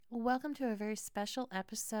Welcome to a very special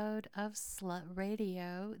episode of Slut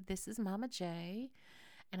Radio. This is Mama J,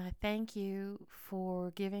 and I thank you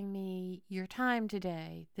for giving me your time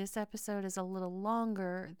today. This episode is a little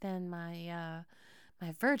longer than my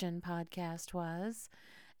Virgin podcast was,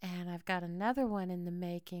 and I've got another one in the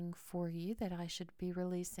making for you that I should be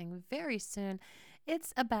releasing very soon.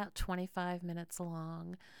 It's about 25 minutes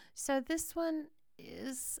long. So this one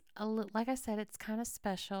is like I said, it's kind of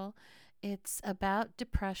special. It's about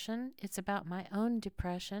depression. It's about my own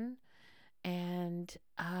depression. And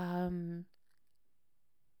I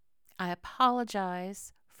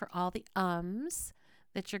apologize for all the ums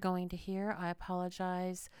that you're going to hear. I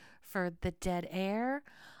apologize for the dead air.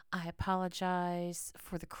 I apologize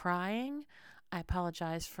for the crying. I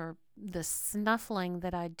apologize for the snuffling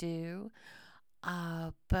that I do.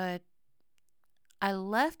 But I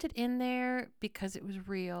left it in there because it was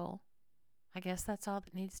real. I guess that's all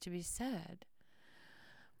that needs to be said.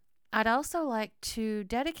 I'd also like to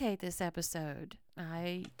dedicate this episode.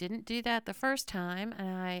 I didn't do that the first time, and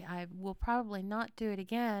I will probably not do it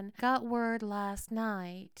again. Got word last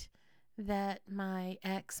night that my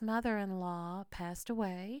ex-mother-in-law passed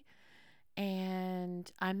away,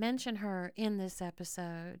 and I mention her in this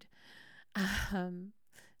episode.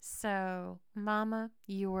 So, Mama,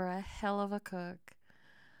 you were a hell of a cook.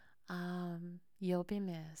 You'll be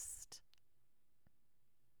missed.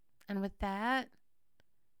 And with that,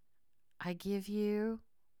 I give you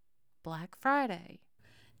Black Friday.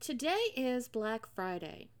 Today is Black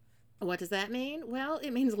Friday. What does that mean? Well,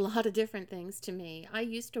 it means a lot of different things to me. I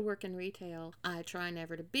used to work in retail. I try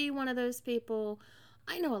never to be one of those people.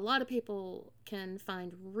 I know a lot of people can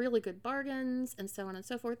find really good bargains and so on and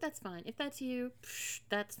so forth. That's fine. If that's you,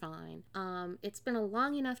 that's fine. It's been a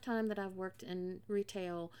long enough time that I've worked in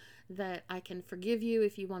retail that I can forgive you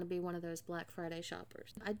if you want to be one of those Black Friday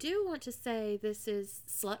shoppers. I do want to say this is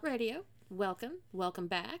Slut Radio. Welcome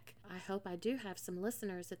back. I hope I do have some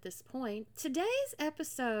listeners at this point. Today's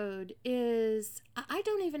episode is, I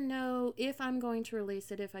don't even know if I'm going to release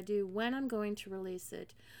it. If I do, when I'm going to release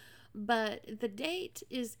it. But the date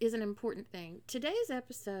is an important thing. Today's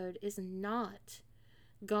episode is not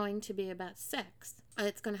going to be about sex.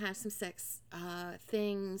 It's going to have some sex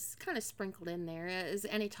things kind of sprinkled in there, as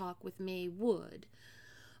any talk with me would.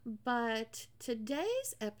 But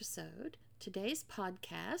today's episode, today's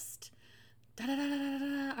podcast,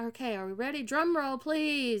 okay, are we ready? Drum roll,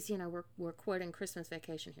 please. You know, we're quoting Christmas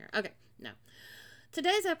Vacation here. Okay, no.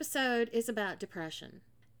 Today's episode is about depression.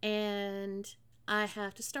 And I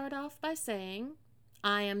have to start off by saying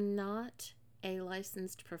I am not a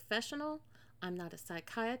licensed professional. I'm not a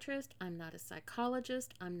psychiatrist. I'm not a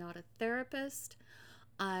psychologist. I'm not a therapist.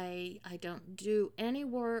 I don't do any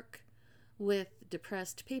work with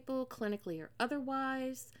depressed people, clinically or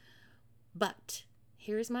otherwise. But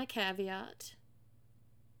here's my caveat.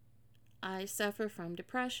 I suffer from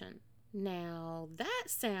depression. Now, that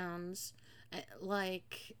sounds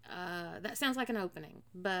like an opening,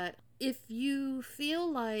 but if you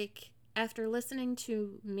feel like after listening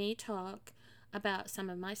to me talk about some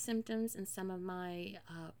of my symptoms and some of my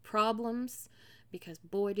problems, because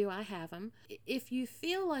boy do I have them, if you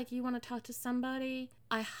feel like you want to talk to somebody,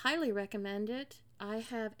 I highly recommend it. I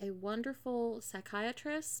have a wonderful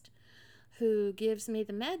psychiatrist who gives me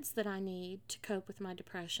the meds that I need to cope with my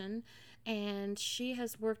depression, and she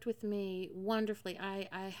has worked with me wonderfully.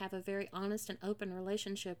 I have a very honest and open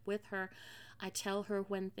relationship with her. I tell her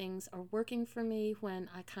when things are working for me, when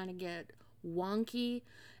I kind of get wonky,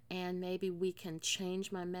 and maybe we can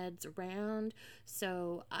change my meds around.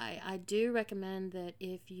 So I do recommend that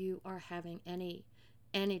if you are having any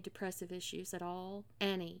depressive issues at all,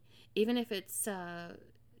 even if it's a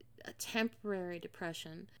temporary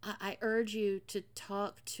depression, I urge you to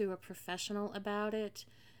talk to a professional about it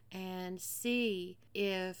and see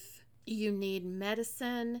if you need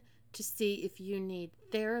medicine, to see if you need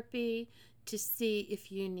therapy, to see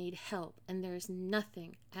if you need help. And there's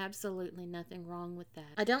nothing, absolutely nothing wrong with that.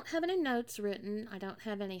 I don't have any notes written. I don't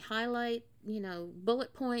have any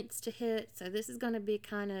bullet points to hit. So this is going to be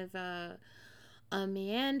kind of a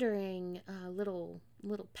meandering little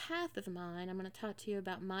path of mine. I'm going to talk to you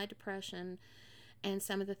about my depression and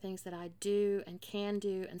some of the things that I do and can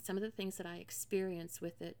do and some of the things that I experience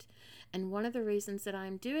with it. And one of the reasons that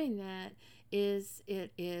I'm doing that is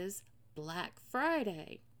it is Black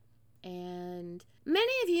Friday. And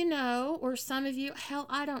many of you know, or some of you, hell,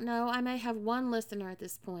 I don't know, I may have one listener at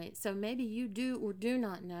this point, so maybe you do or do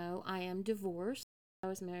not know, I am divorced. I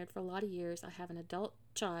was married for a lot of years. I have an adult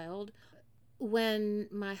child. When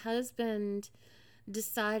my husband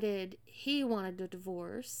decided he wanted a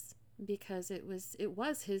divorce, because it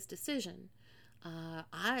was his decision,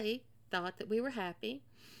 I thought that we were happy.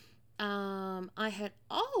 I had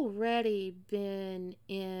already been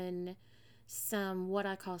in some what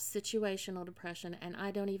I call situational depression, and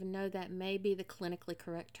I don't even know that may be the clinically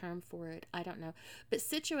correct term for it. I don't know. But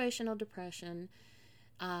situational depression,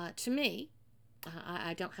 to me,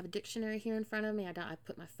 I don't have a dictionary here in front of me. I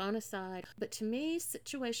put my phone aside. But to me,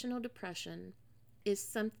 situational depression is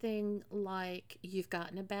something like you've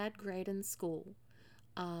gotten a bad grade in school,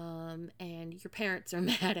 and your parents are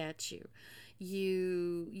mad at you.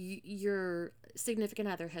 Your significant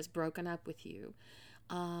other has broken up with you.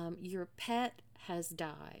 Your pet has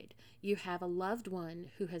died. You have a loved one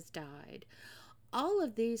who has died. All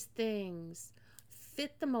of these things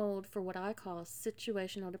fit the mold for what I call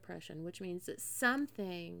situational depression, which means that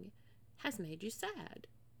something has made you sad.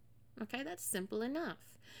 Okay, that's simple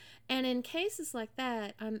enough. And in cases like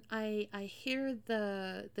that, I hear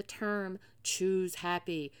the term choose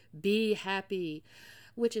happy, be happy,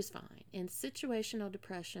 which is fine. In situational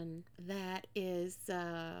depression, that is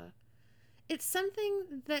it's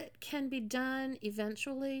something that can be done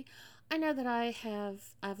eventually. I know that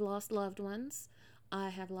I've lost loved ones. I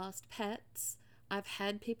have lost pets. I've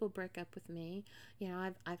had people break up with me.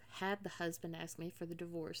 I've had the husband ask me for the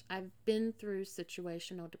divorce. I've been through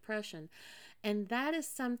situational depression. And that is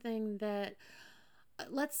something that,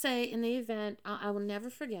 let's say, in the event, I will never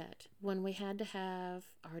forget when we had to have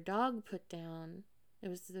our dog put down. It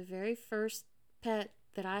was the very first pet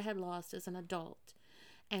that I had lost as an adult.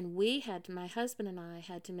 And my husband and I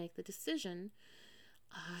had to make the decision.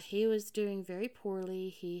 He was doing very poorly.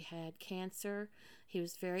 He had cancer. He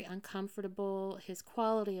was very uncomfortable. His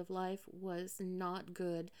quality of life was not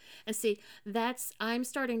good. And see, I'm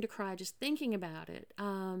starting to cry just thinking about it.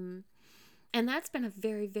 And that's been a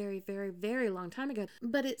very, very, very, very long time ago.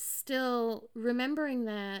 But it's still, remembering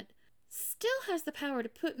that still has the power to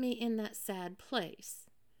put me in that sad place.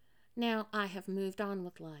 Now, I have moved on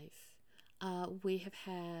with life. We have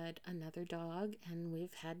had another dog, and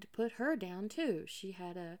we've had to put her down too. She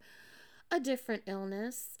had a different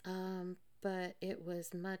illness, but it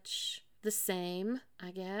was much the same, I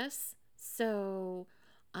guess. So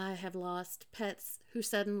I have lost pets who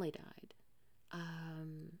suddenly died.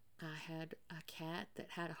 I had a cat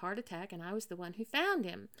that had a heart attack, and I was the one who found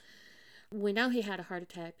him. We know he had a heart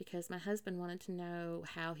attack because my husband wanted to know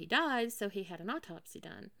how he died, so he had an autopsy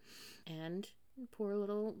done. And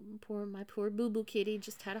my poor boo-boo kitty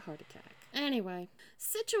just had a heart attack. Anyway,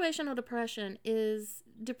 situational depression is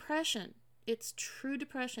depression. It's true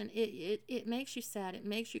depression. It makes you sad. It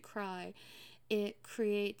makes you cry. It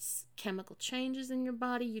creates chemical changes in your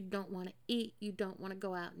body. You don't want to eat. You don't want to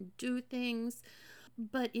go out and do things.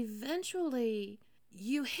 But eventually,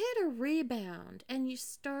 you hit a rebound and you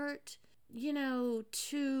start,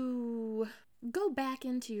 to go back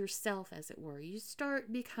into yourself, as it were. You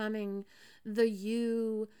start becoming the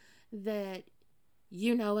you that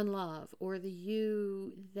you know and love, or the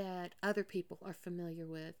you that other people are familiar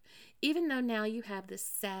with. Even though now you have this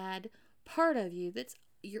sad part of you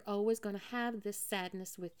you're always going to have this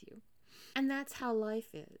sadness with you. And that's how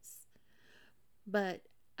life is. But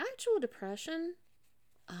actual depression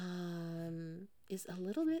is a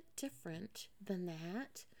little bit different than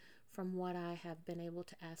that, from what I have been able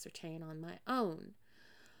to ascertain on my own.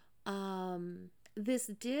 This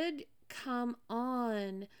did come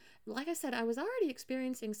on, like I said, I was already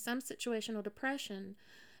experiencing some situational depression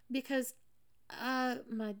because our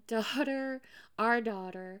daughter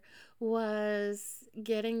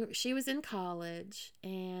she was in college,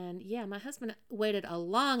 and yeah, my husband waited a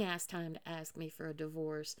long ass time to ask me for a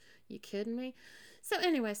divorce. You kidding me? So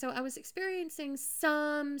anyway, I was experiencing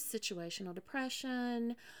some situational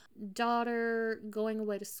depression, daughter going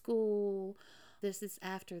away to school. This is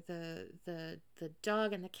after the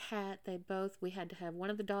dog and the cat, we had to have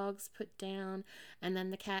one of the dogs put down, and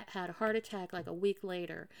then the cat had a heart attack like a week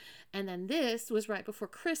later. And then this was right before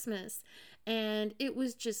Christmas, and it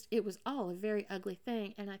was all a very ugly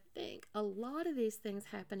thing. And I think a lot of these things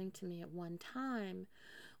happening to me at one time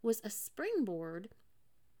was a springboard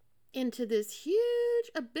into this huge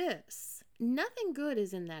abyss. Nothing good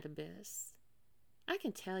is in that abyss. I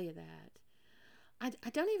can tell you that. I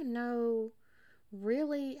don't even know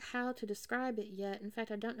really how to describe it yet. In fact,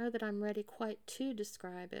 I don't know that I'm ready quite to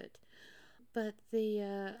describe it. But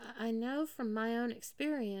I know from my own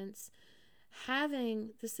experience,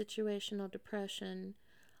 having the situational depression,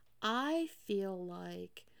 I feel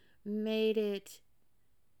like made it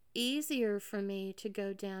easier for me to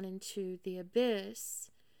go down into the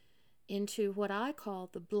abyss, into what I call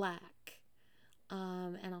the black.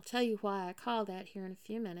 And I'll tell you why I call that here in a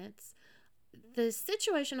few minutes. The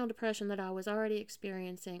situational depression that I was already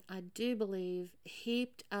experiencing, I do believe,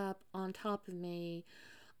 heaped up on top of me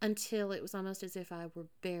until it was almost as if I were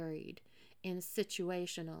buried in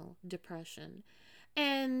situational depression.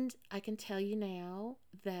 And I can tell you now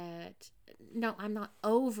that no, I'm not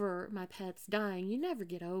over my pets dying. You never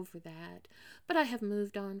get over that. But I have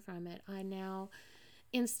moved on from it. I now,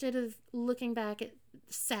 instead of looking back at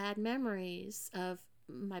sad memories of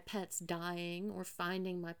my pets dying or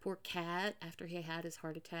finding my poor cat after he had his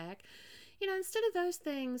heart attack, instead of those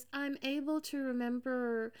things, I'm able to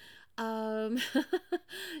remember um,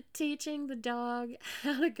 teaching the dog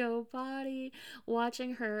how to go potty,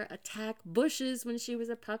 watching her attack bushes when she was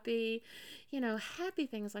a puppy, happy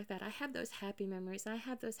things like that. I have those happy memories. I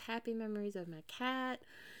have those happy memories of my cat,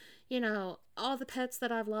 all the pets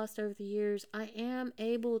that I've lost over the years. I am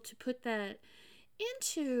able to put that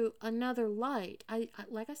into another light.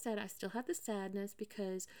 Like I said, I still have the sadness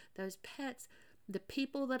because those pets, the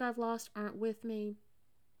people that I've lost aren't with me.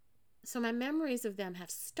 So my memories of them have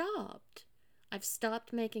stopped. I've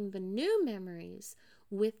stopped making the new memories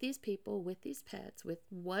with these people, with these pets, with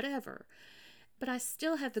whatever. But I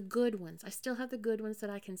still have the good ones. I still have the good ones that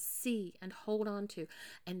I can see and hold on to.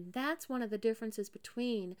 And that's one of the differences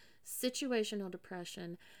between situational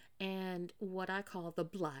depression and what I call the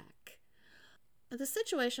black. The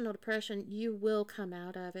situational depression, you will come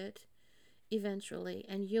out of it eventually,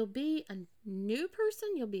 and you'll be a new person.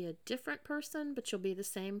 You'll be a different person, but you'll be the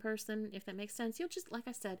same person, if that makes sense. You'll just, like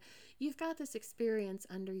I said, you've got this experience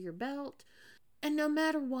under your belt, and no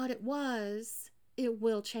matter what it was, it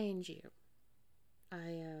will change you.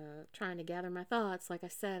 Trying to gather my thoughts. Like I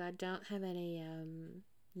said, I don't have any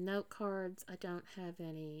note cards. I don't have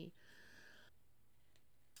any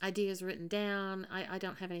ideas written down. I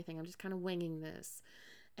don't have anything. I'm just kind of winging this.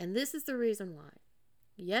 And this is the reason why.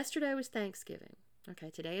 Yesterday was Thanksgiving. Okay,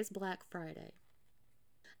 today is Black Friday.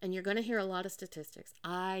 And you're going to hear a lot of statistics.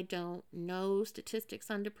 I don't know statistics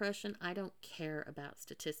on depression. I don't care about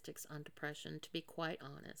statistics on depression, to be quite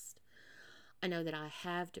honest. I know that I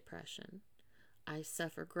have depression. I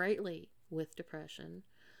suffer greatly with depression.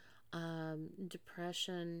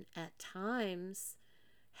 Depression at times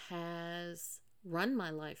has run my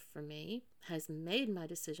life for me, has made my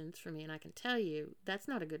decisions for me, and I can tell you that's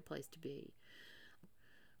not a good place to be.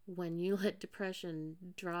 When you let depression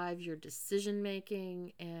drive your decision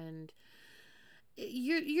making, and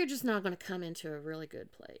you're just not going to come into a really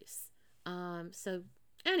good place. So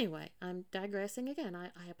anyway, I'm digressing again.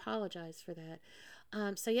 I apologize for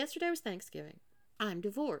that. So yesterday was Thanksgiving. I'm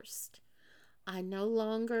divorced. I no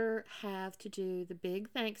longer have to do the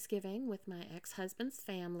big Thanksgiving with my ex-husband's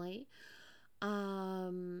family.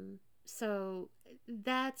 So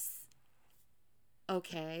that's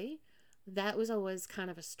okay. That was always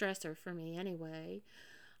kind of a stressor for me anyway.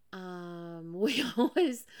 We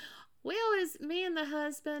always, me and the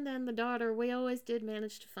husband and the daughter, we always did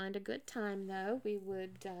manage to find a good time though. We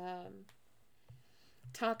would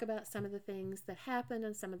talk about some of the things that happened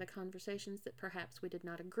and some of the conversations that perhaps we did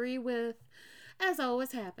not agree with, as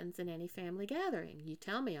always happens in any family gathering. You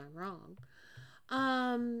tell me I'm wrong.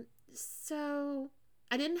 So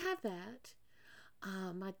I didn't have that.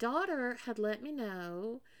 My daughter had let me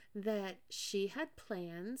know that she had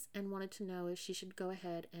plans and wanted to know if she should go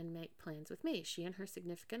ahead and make plans with me, she and her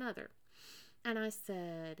significant other. And I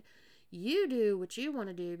said, you do what you want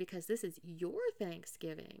to do because this is your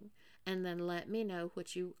Thanksgiving, and then let me know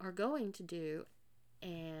what you are going to do,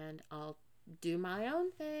 and I'll do my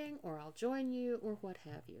own thing, or I'll join you, or what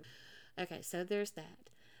have you. Okay, so there's that.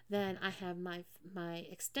 Then I have my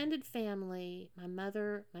extended family, my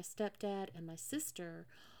mother, my stepdad, and my sister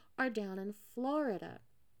are down in Florida.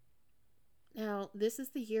 Now, this is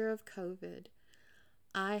the year of COVID.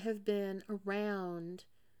 I have been around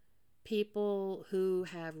people who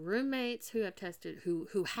have roommates who have tested,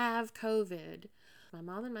 who have COVID. My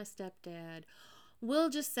mom and my stepdad will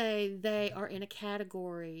just say they are in a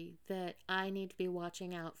category that I need to be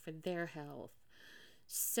watching out for their health.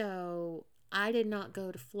 So I did not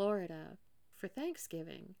go to Florida for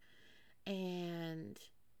Thanksgiving, and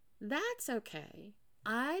that's okay.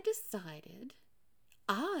 I decided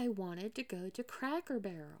I wanted to go to Cracker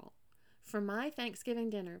Barrel for my Thanksgiving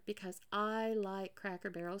dinner because I like Cracker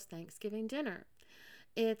Barrel's Thanksgiving dinner.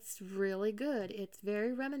 It's really good. It's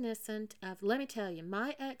very reminiscent of, let me tell you,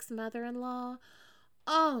 my ex-mother-in-law.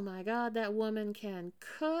 Oh my God, that woman can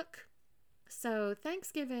cook. So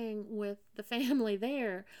Thanksgiving with the family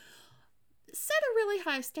there set a really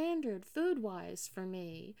high standard food-wise for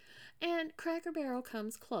me, and Cracker Barrel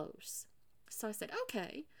comes close. So I said,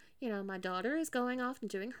 okay, my daughter is going off and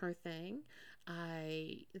doing her thing.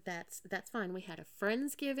 That's fine. We had a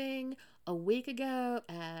Friendsgiving a week ago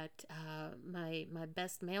at my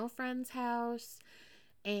best male friend's house,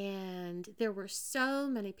 and there were so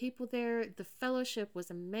many people there. The fellowship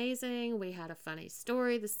was amazing. We had a funny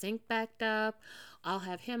story. The sink backed up. I'll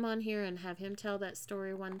have him on here and have him tell that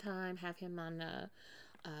story one time. Have him on a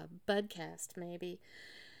Budcast maybe,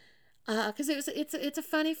 because it's a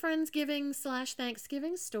funny Friendsgiving /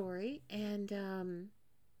 Thanksgiving story. And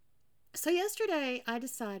so yesterday I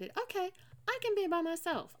decided, okay, I can be by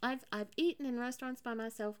myself. I've eaten in restaurants by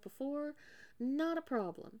myself before, not a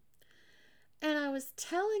problem. And I was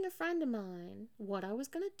telling a friend of mine what I was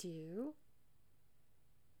going to do,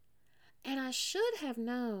 and I should have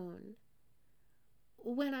known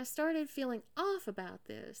when I started feeling off about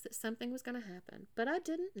this that something was going to happen, but I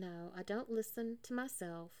didn't know. I don't listen to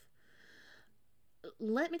myself.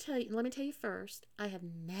 Let me tell you first, I have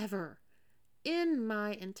never in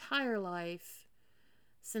my entire life,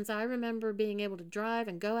 since I remember being able to drive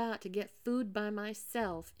and go out to get food by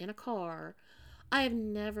myself in a car, I have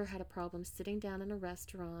never had a problem sitting down in a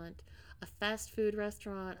restaurant, a fast food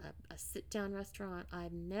restaurant, a sit-down restaurant.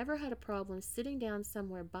 I've never had a problem sitting down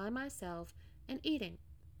somewhere by myself and eating.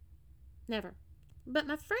 Never. But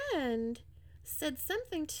my friend said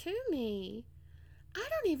something to me. I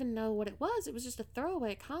don't even know what it was. It was just a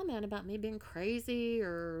throwaway comment about me being crazy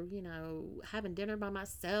or, having dinner by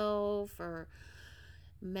myself, or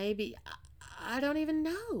maybe, I don't even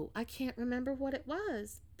know. I can't remember what it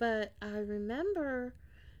was, but I remember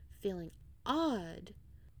feeling odd.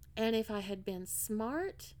 And if I had been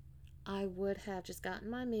smart, I would have just gotten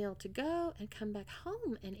my meal to go and come back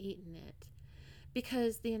home and eaten it.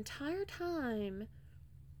 Because the entire time,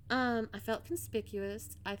 I felt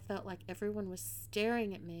conspicuous. I felt like everyone was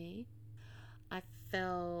staring at me. I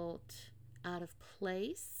felt out of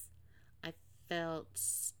place. I felt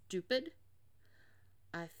stupid.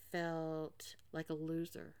 I felt like a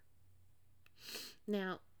loser.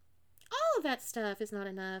 Now, all of that stuff is not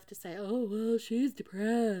enough to say, oh, well, she's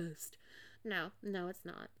depressed. No, it's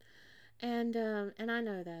not. And I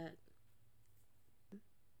know that.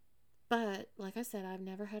 But, like I said, I've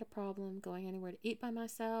never had a problem going anywhere to eat by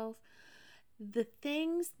myself. The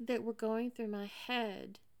things that were going through my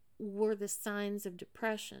head were the signs of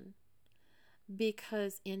depression.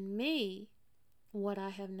 Because in me, what I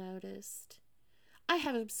have noticed, I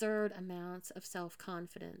have absurd amounts of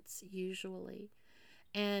self-confidence, usually.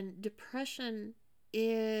 And depression,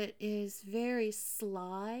 it is very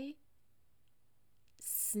sly,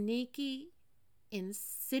 sneaky,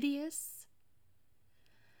 insidious.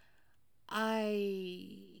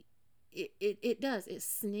 It does. It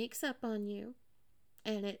sneaks up on you,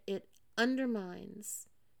 and it undermines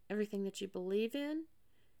everything that you believe in,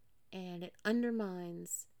 and it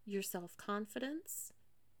undermines your self-confidence,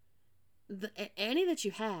 any that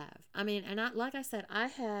you have. I mean, and like I said, I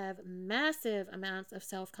have massive amounts of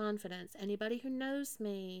self-confidence. Anybody who knows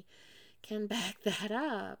me can back that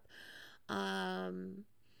up. And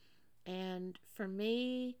for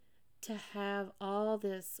me to have all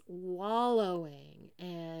this wallowing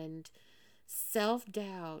and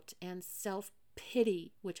self-doubt and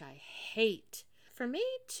self-pity, which I hate, for me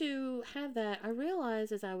to have that, I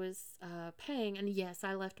realized as I was paying, and yes,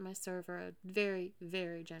 I left my server a very,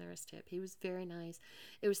 very generous tip. He was very nice.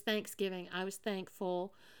 It was Thanksgiving. I was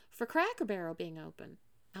thankful for Cracker Barrel being open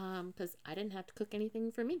because I didn't have to cook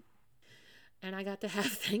anything for me. And I got to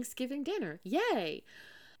have Thanksgiving dinner. Yay!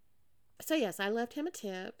 So yes, I left him a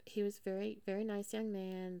tip. He was very, very nice young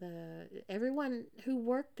man. Everyone who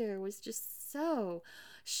worked there was just so.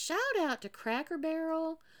 Shout out to Cracker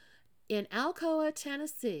Barrel in Alcoa,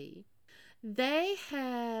 Tennessee. They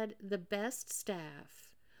had the best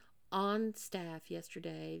staff on staff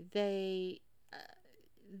yesterday. They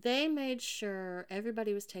made sure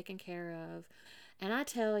everybody was taken care of. And I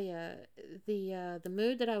tell you, the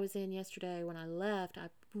mood that I was in yesterday when I left, I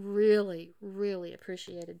really, really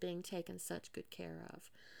appreciated being taken such good care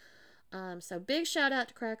of. So big shout out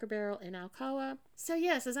to Cracker Barrel in Alcoa. So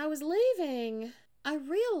yes, as I was leaving, I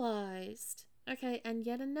realized, okay, and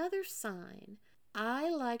yet another sign.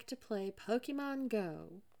 I like to play Pokemon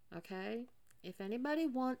Go, okay? If anybody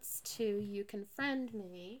wants to, you can friend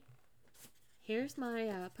me. Here's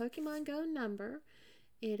my Pokemon Go number.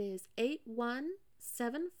 It is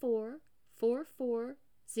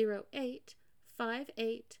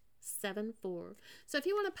 817444085874. So if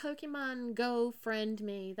you want to Pokemon Go friend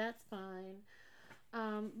me, that's fine.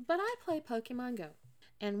 But I play Pokemon Go.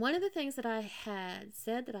 And one of the things that I had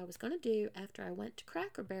said that I was going to do after I went to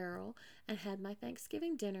Cracker Barrel and had my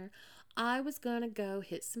Thanksgiving dinner, I was going to go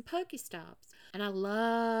hit some Pokestops. And I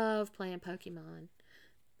love playing Pokemon.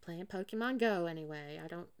 playing Pokemon Go anyway. I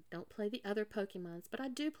don't play the other Pokemons, but I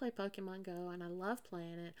do play Pokemon Go, and I love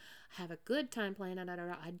playing it. I have a good time playing it.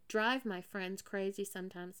 I drive my friends crazy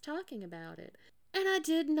sometimes talking about it. And I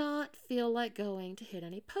did not feel like going to hit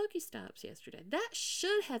any Pokestops yesterday. That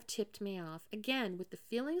should have tipped me off. Again, with the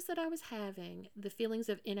feelings that I was having, the feelings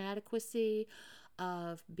of inadequacy,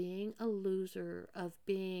 of being a loser, of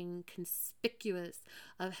being conspicuous,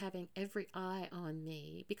 of having every eye on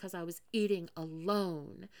me because I was eating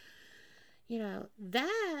alone. You know,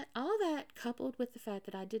 all that coupled with the fact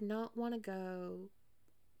that I did not want to go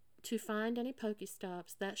to find any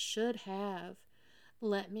Pokestops, that should have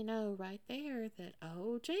let me know right there that,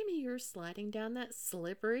 oh, Jamie, you're sliding down that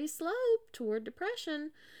slippery slope toward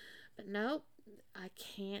depression. But nope, I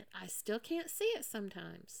still can't see it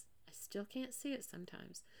sometimes.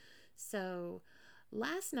 So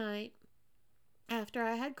last night, after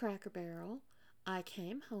I had Cracker Barrel, I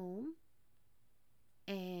came home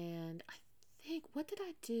and I think, what did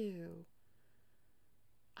I do?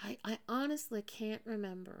 I honestly can't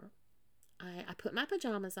remember. I put my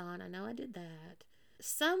pajamas on. I know I did that.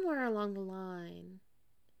 Somewhere along the line,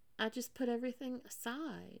 I just put everything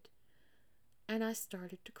aside and I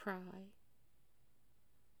started to cry.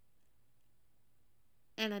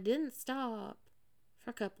 And I didn't stop for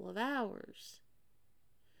a couple of hours.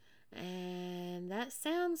 And that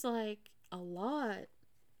sounds like a lot,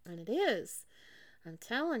 and it is. I'm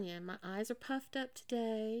telling you, my eyes are puffed up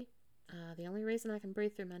today. The only reason I can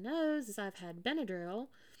breathe through my nose is I've had Benadryl.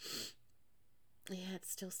 Yeah,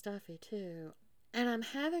 it's still stuffy too. And I'm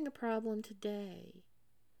having a problem today,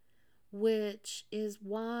 which is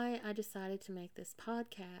why I decided to make this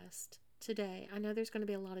podcast today. I know there's going to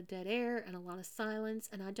be a lot of dead air and a lot of silence,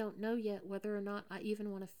 and I don't know yet whether or not I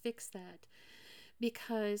even want to fix that,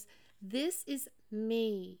 because this is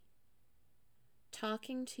me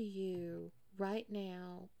talking to you right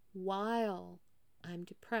now while I'm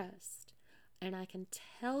depressed, and I can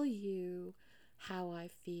tell you how I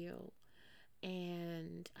feel.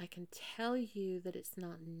 And I can tell you that it's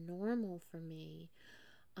not normal for me,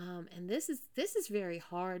 and this is very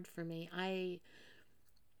hard for me.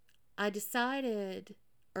 I decided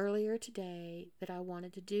earlier today that I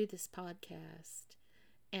wanted to do this podcast,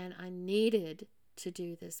 and I needed to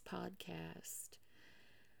do this podcast,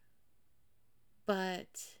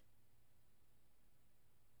 but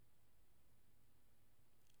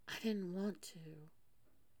I didn't want to.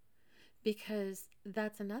 Because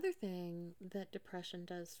that's another thing that depression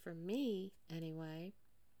does for me, anyway,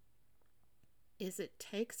 is it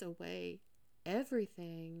takes away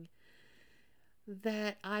everything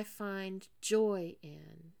that I find joy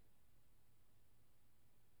in.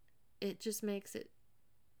 It just makes it,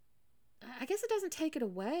 I guess it doesn't take it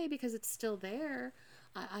away because it's still there.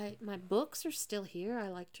 My books are still here. I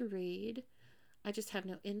like to read. I just have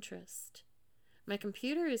no interest. My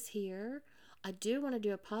computer is here. I do want to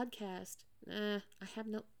do a podcast. I have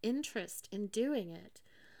no interest in doing it.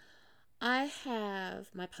 I have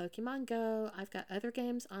my Pokemon Go. I've got other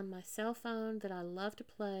games on my cell phone that I love to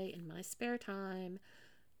play in my spare time.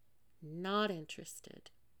 Not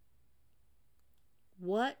interested.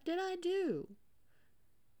 What did I do?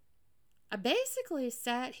 I basically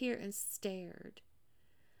sat here and stared.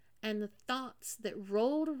 And the thoughts that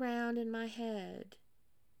rolled around in my head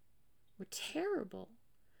were terrible.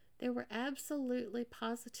 They were absolutely,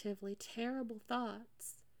 positively terrible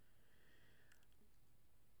thoughts.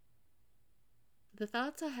 The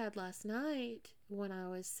thoughts I had last night when I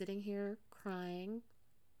was sitting here crying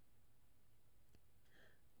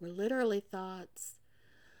were literally thoughts,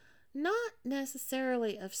 not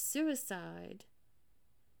necessarily of suicide,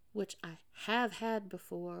 which I have had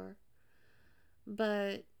before,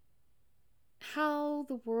 but how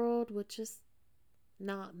the world would just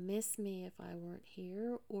not miss me if I weren't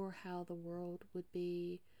here, or how the world would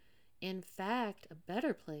be, in fact, a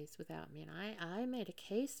better place without me. And I made a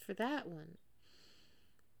case for that one.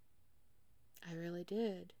 I really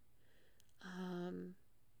did. And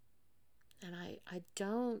I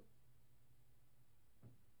don't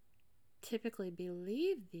typically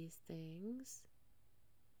believe these things,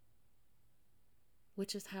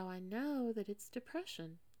 which is how I know that it's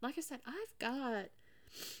depression. Like I said,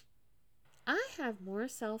 I have more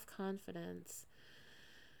self-confidence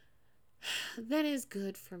than is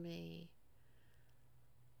good for me.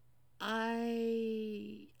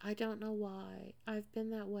 I don't know why. I've been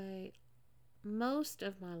that way most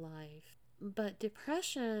of my life. But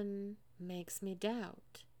depression makes me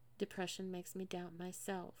doubt. Depression makes me doubt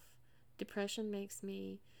myself. Depression makes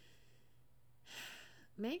me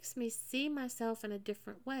makes me see myself in a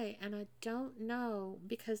different way. And I don't know,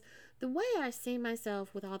 because the way I see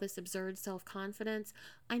myself with all this absurd self-confidence,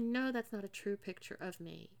 I know that's not a true picture of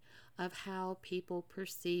me, of how people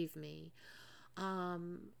perceive me.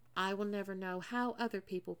 I will never know how other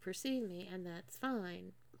people perceive me, and that's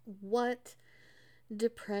fine. What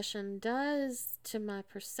depression does to my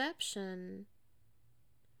perception,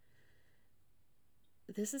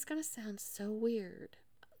 this is going to sound so weird.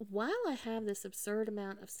 While I have this absurd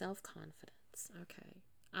amount of self-confidence, okay,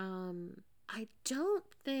 I don't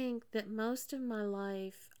think that most of my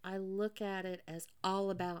life I look at it as all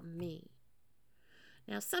about me.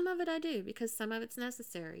 Now, some of it I do, because some of it's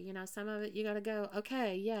necessary. You know, some of it you got to go,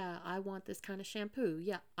 okay, yeah, I want this kind of shampoo.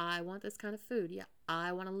 Yeah, I want this kind of food. Yeah,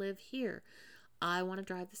 I want to live here. I want to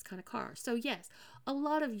drive this kind of car. So, yes, a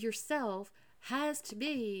lot of yourself has to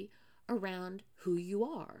be around who you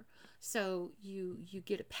are. So, you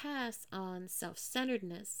get a pass on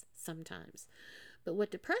self-centeredness sometimes. But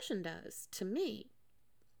what depression does to me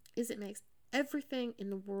is it makes everything in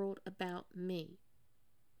the world about me.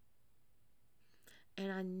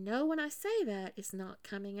 And I know when I say that, it's not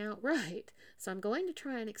coming out right. So I'm going to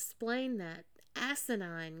try and explain that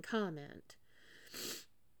asinine comment.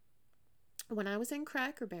 When I was in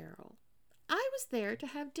Cracker Barrel, I was there to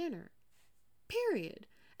have dinner, period,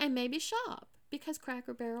 and maybe shop, because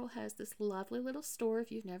Cracker Barrel has this lovely little store.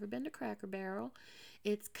 If you've never been to Cracker Barrel,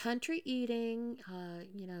 it's country eating,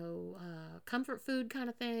 comfort food kind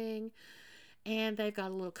of thing. And they've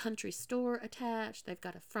got a little country store attached. They've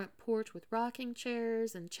got a front porch with rocking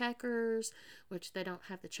chairs and checkers, which they don't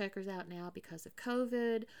have the checkers out now because of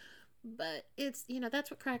COVID. But it's,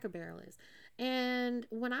 that's what Cracker Barrel is. And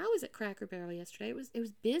when I was at Cracker Barrel yesterday, it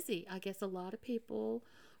was busy. I guess a lot of people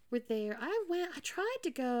were there. I tried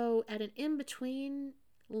to go at an in-between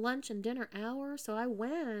lunch and dinner hour, so I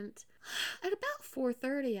went at about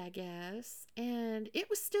 4:30, I guess, and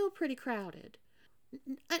it was still pretty crowded.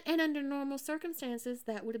 And under normal circumstances,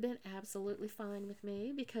 that would have been absolutely fine with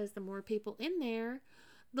me, because the more people in there,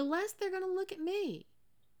 the less they're going to look at me.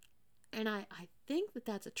 And I think that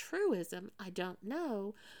that's a truism. I don't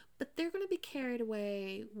know. But they're going to be carried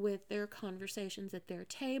away with their conversations at their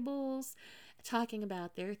tables, talking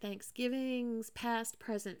about their Thanksgivings, past,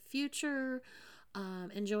 present, future,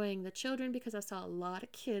 enjoying the children, because I saw a lot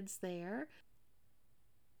of kids there.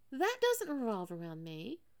 That doesn't revolve around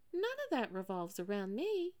me. None of that revolves around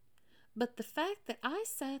me. But the fact that I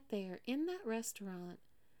sat there in that restaurant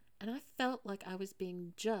and I felt like I was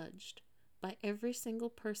being judged by every single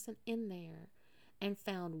person in there and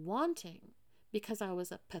found wanting because I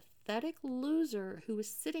was a pathetic loser who was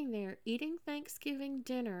sitting there eating Thanksgiving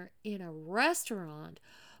dinner in a restaurant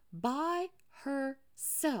by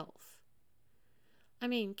herself. I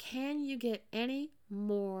mean, can you get any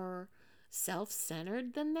more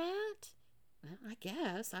self-centered than that? Well, I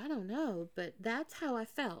guess, I don't know, but that's how I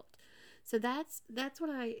felt. So that's what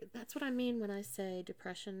I mean when I say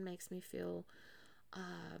depression makes me feel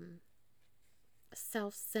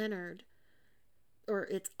self-centered, or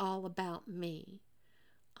it's all about me,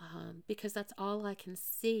 because that's all I can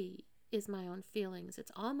see is my own feelings.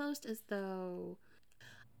 It's almost as though,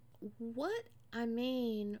 what I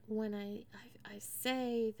mean when I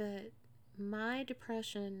say that my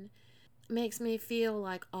depression makes me feel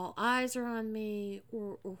like all eyes are on me,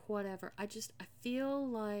 or whatever. I feel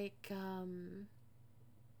like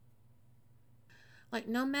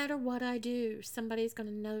no matter what I do, somebody's going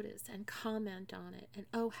to notice and comment on it, and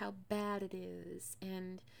oh, how bad it is,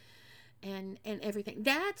 and everything.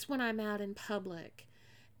 That's when I'm out in public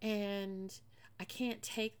and I can't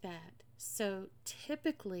take that. So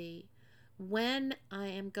typically when I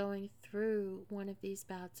am going through one of these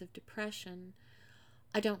bouts of depression,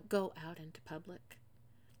 I don't go out into public.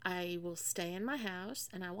 I will stay in my house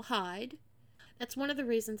and I will hide. That's one of the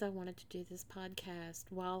reasons I wanted to do this podcast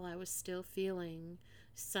while I was still feeling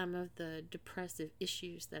some of the depressive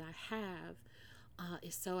issues that I have,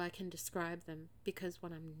 is so I can describe them. Because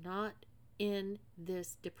when I'm not in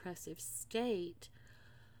this depressive state,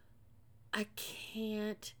 I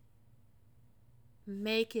can't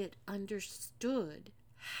make it understood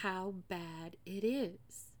how bad it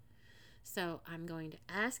is. So I'm going to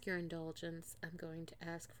ask your indulgence. I'm going to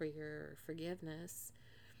ask for your forgiveness.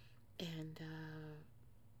 And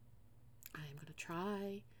I'm going to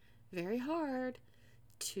try very hard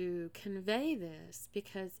to convey this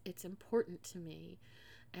because it's important to me.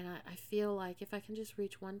 And I feel like if I can just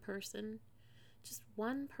reach one person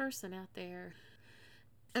out there.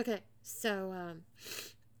 Okay, so,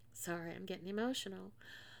 sorry, I'm getting emotional.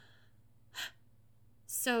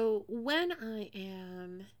 So when I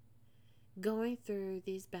am going through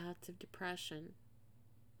these bouts of depression,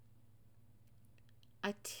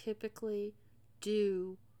 I typically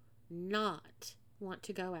do not want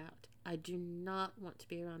to go out. I do not want to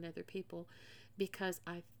be around other people because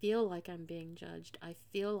I feel like I'm being judged. I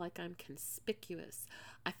feel like I'm conspicuous.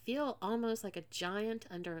 I feel almost like a giant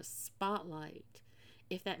under a spotlight,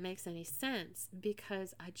 if that makes any sense,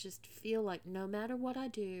 because I just feel like no matter what I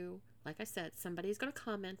do, like I said, somebody's going to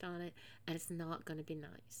comment on it and it's not going to be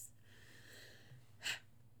nice.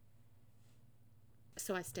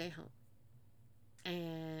 So I stay home.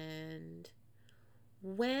 And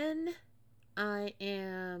when I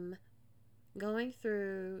am going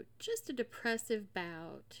through just a depressive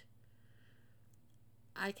bout,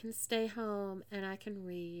 I can stay home and I can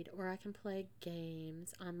read, or I can play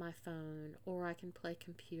games on my phone, or I can play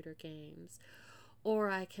computer games, or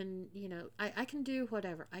I can, I can do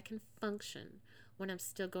whatever. I can function when I'm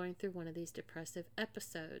still going through one of these depressive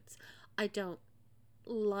episodes. I don't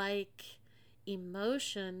like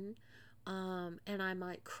emotion, and I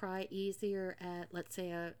might cry easier at, let's say,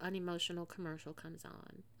 an unemotional commercial comes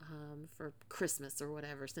on for Christmas or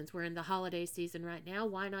whatever. Since we're in the holiday season right now,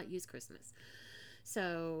 why not use Christmas?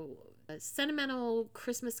 So a sentimental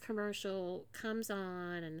Christmas commercial comes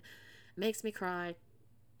on and makes me cry.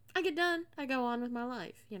 I get done. I go on with my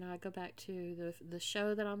life. I go back to the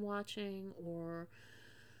show that I'm watching, or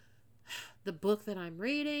the book that I'm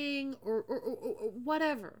reading, or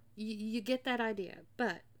whatever. You get that idea.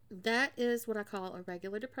 But that is what I call a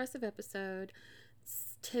regular depressive episode.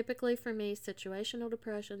 It's typically for me, situational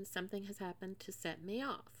depression. Something has happened to set me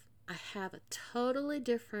off. I have a totally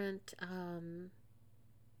different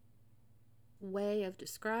way of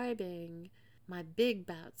describing my big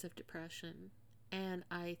bouts of depression. And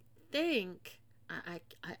I think, I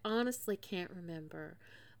honestly can't remember,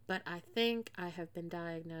 but I think I have been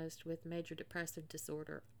diagnosed with major depressive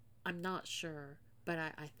disorder. I'm not sure, but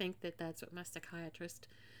I think that that's what my psychiatrist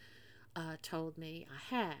told me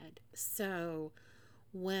I had. So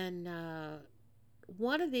when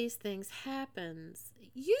one of these things happens,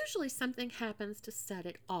 usually something happens to set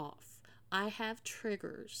it off. I have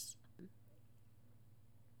triggers.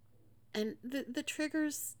 And the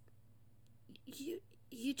triggers,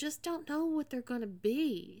 you just don't know what they're going to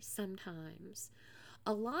be sometimes.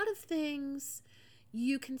 A lot of things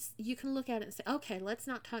you can look at it and say, okay, let's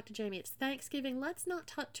not talk to Jamie. It's Thanksgiving. Let's not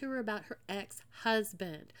talk to her about her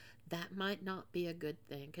ex-husband. That might not be a good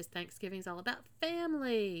thing, because Thanksgiving's all about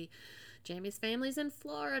family. Jamie's family's in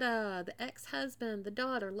Florida. The ex-husband, the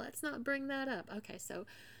daughter. Let's not bring that up. Okay, so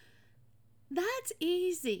that's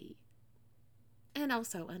easy. And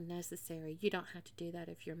also unnecessary. You don't have to do that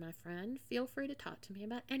if you're my friend. Feel free to talk to me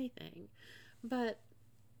about anything. But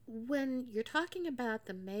when you're talking about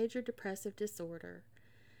the major depressive disorder,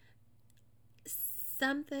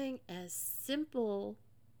 something as simple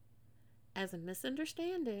as a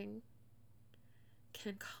misunderstanding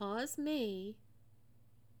can cause me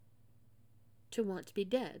to want to be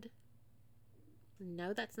dead.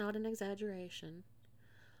 No, that's not an exaggeration.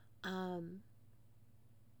 God,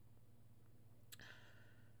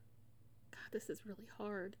 this is really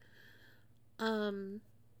hard.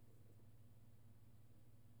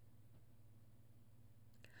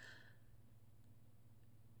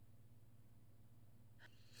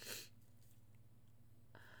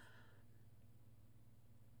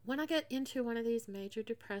 When I get into one of these major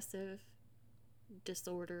depressive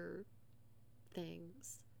disorder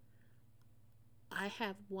things, I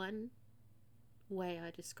have one way I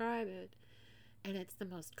describe it, and it's the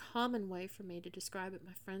most common way for me to describe it.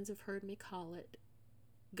 My friends have heard me call it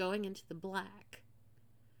going into the black.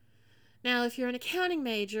 Now, if you're an accounting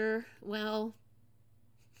major, well,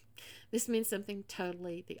 this means something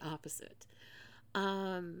totally the opposite.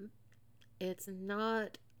 It's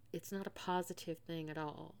not a positive thing at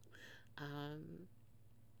all.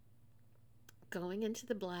 Going into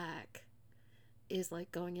the black is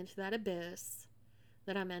like going into that abyss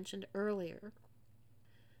that I mentioned earlier.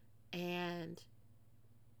 And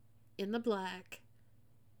in the black,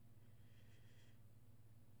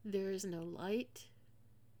 there is no light.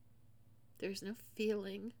 There's no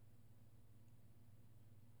feeling.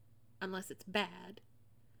 Unless it's bad.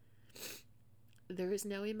 There is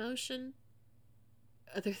no emotion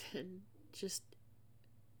other than just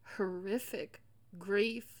horrific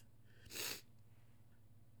grief.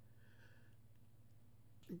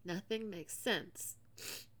 Nothing makes sense.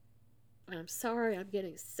 And I'm sorry I'm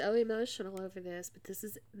getting so emotional over this, but this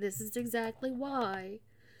is exactly why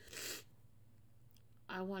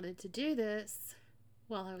I wanted to do this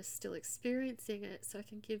while I was still experiencing it, so I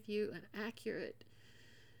can give you an accurate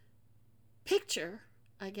picture,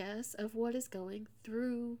 I guess, of what is going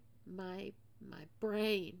through my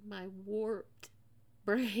brain, my warped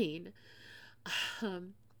brain.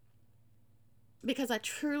 Um, because I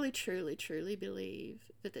truly, truly, truly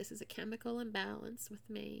believe that this is a chemical imbalance with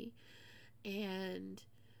me, and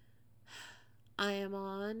I am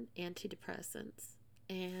on antidepressants,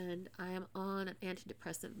 and I am on an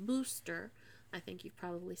antidepressant booster. I think you've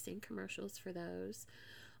probably seen commercials for those,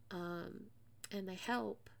 um, and they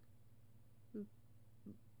help,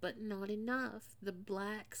 but not enough. The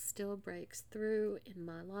black still breaks through in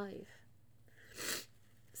my life.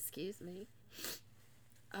 Excuse me.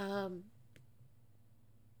 Um,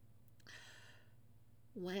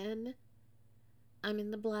 when I'm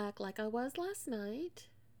in the black like I was last night,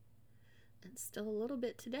 and still a little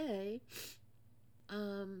bit today,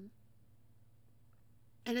 um,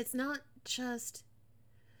 and it's not just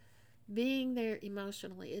being there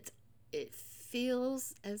emotionally. It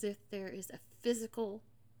feels as if there is a physical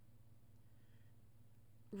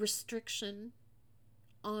restriction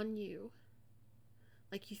on you.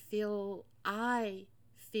 Like I feel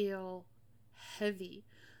heavy,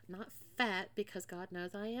 not fat because God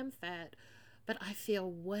knows I am fat, but I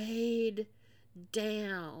feel weighed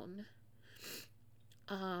down.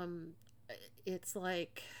 Um, it's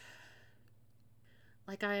like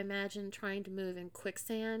I imagine trying to move in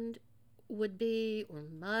quicksand would be, or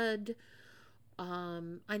mud.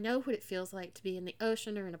 I know what it feels like to be in the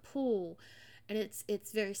ocean or in a pool, and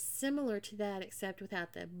it's very similar to that, except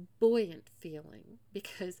without that buoyant feeling,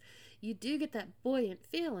 because you do get that buoyant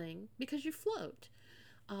feeling because you float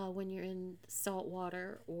when you're in salt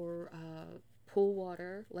water or pool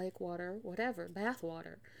water, lake water, whatever, bath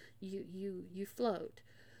water. You float,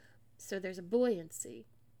 so there's a buoyancy.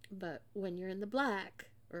 But when you're in the black,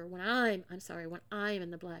 or when I'm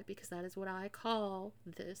in the black, because that is what I call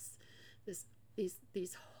this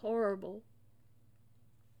these horrible,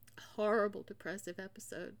 horrible depressive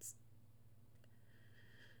episodes,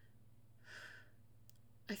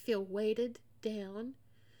 I feel weighted down.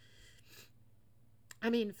 I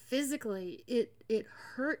mean, physically, it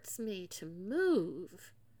hurts me to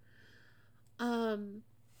move. Um,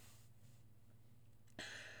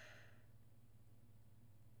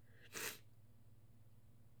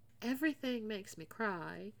 Everything makes me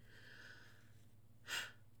cry.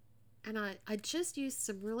 And I just used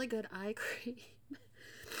some really good eye cream.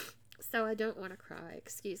 So I don't want to cry.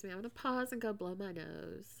 Excuse me. I'm going to pause and go blow my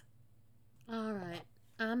nose. All right.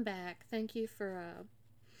 I'm back. Thank you for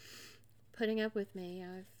putting up with me.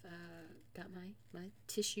 I've got my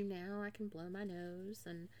tissue now. I can blow my nose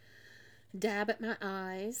and dab at my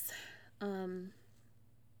eyes. But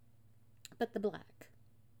the black.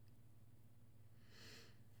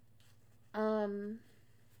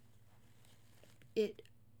 It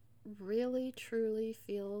really truly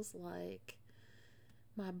feels like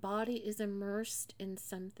my body is immersed in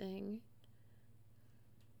something,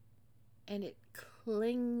 and it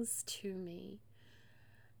clings to me.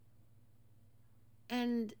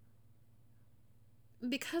 And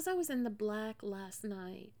because I was in the black last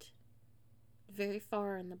night, very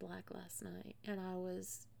far in the black last night, and I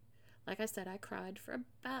was, like I said, I cried for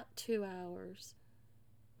about 2 hours.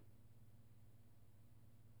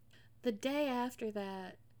 The day after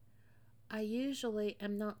that, I usually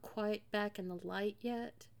am not quite back in the light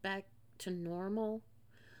yet, back to normal.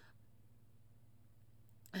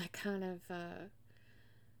 I kind of,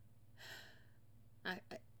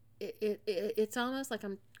 it's almost like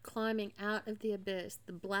I'm climbing out of the abyss.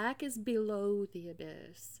 The black is below the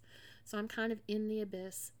abyss. So I'm kind of in the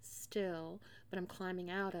abyss still, but I'm climbing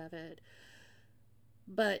out of it.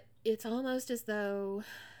 But it's almost as though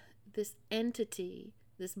this entity,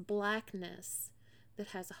 this blackness that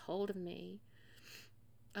has a hold of me,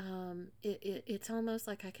 it's almost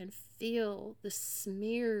like I can feel the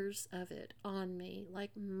smears of it on me,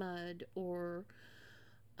 like mud or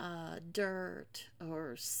dirt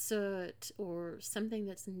or soot or something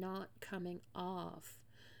that's not coming off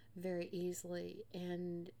very easily,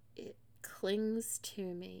 and it clings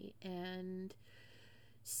to me. And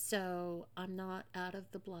so I'm not out of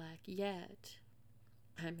the black yet.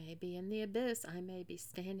 I may be in the abyss. I may be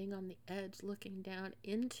standing on the edge looking down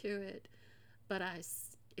into it, but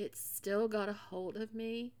it's still got a hold of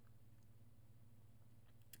me.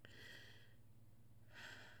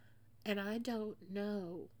 And I don't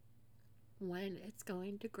know when it's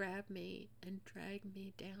going to grab me and drag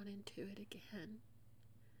me down into it again.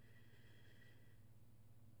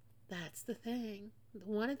 That's the thing.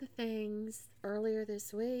 One of the things earlier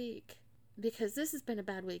this week, because this has been a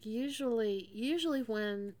bad week, usually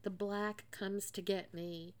when the black comes to get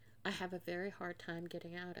me, I have a very hard time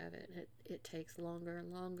getting out of it. It takes longer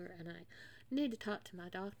and longer, and I need to talk to my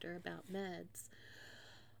doctor about meds.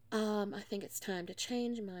 I think it's time to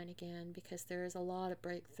change mine again, because there is a lot of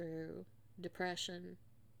breakthrough depression,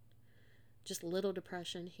 just little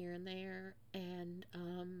depression here and there. And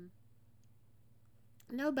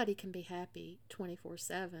nobody can be happy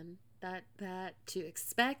 24/7. That to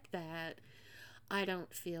expect that, I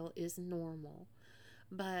don't feel is normal.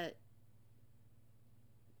 But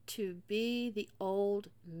to be the old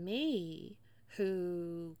me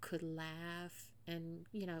who could laugh and,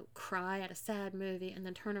 cry at a sad movie and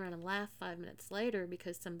then turn around and laugh 5 minutes later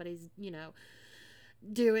because somebody's,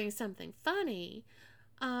 doing something funny,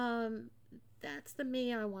 that's the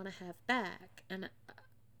me I want to have back. And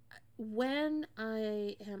when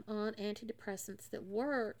I am on antidepressants that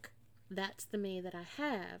work, that's the me that I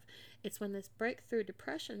have. It's when this breakthrough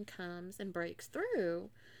depression comes and breaks through,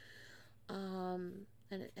 and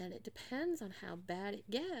it depends on how bad it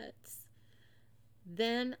gets,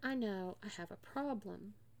 then I know I have a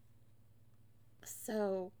problem.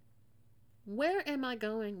 So, where am I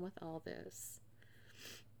going with all this?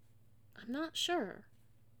 I'm not sure.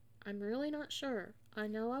 I'm really not sure. I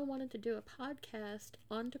know I wanted to do a podcast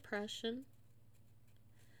on depression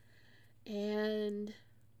and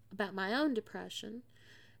about my own depression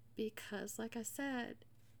because, like I said,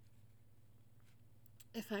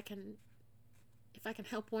 if I can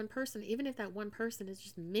help one person, even if that one person is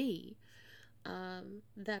just me,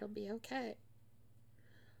 that'll be okay.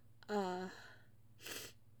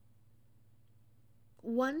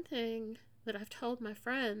 One thing that I've told my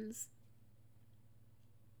friends,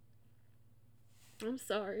 I'm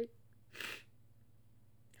sorry.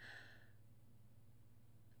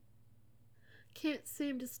 Can't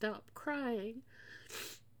seem to stop crying.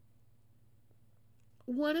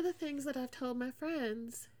 One of the things that I've told my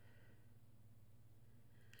friends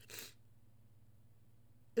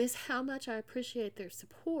is how much I appreciate their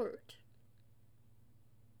support.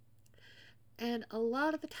 And a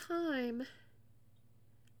lot of the time,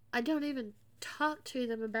 I don't even talk to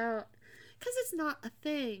them about, because it's not a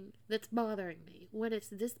thing that's bothering me. When it's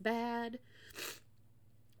this bad,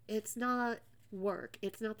 it's not work.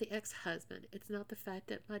 It's not the ex-husband. It's not the fact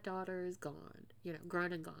that my daughter is gone,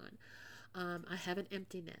 grown and gone. I have an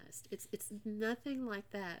empty nest. It's nothing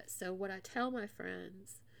like that. So what I tell my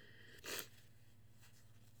friends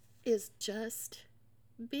is just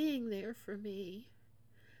being there for me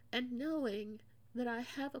and knowing that I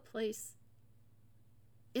have a place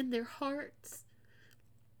in their hearts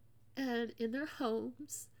and in their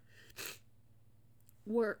homes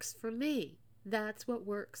works for me. That's what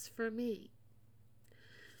works for me.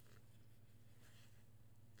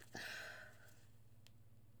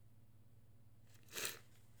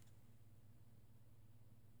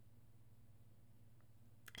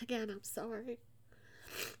 Again, I'm sorry.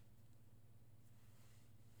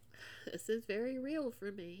 This is very real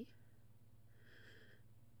for me.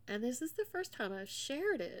 And this is the first time I've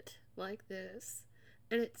shared it like this.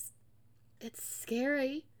 And it's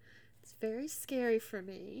scary. It's very scary for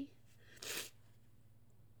me.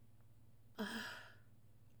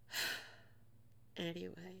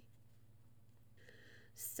 Anyway.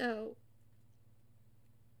 So,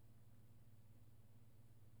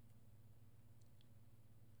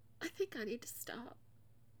 I think I need to stop.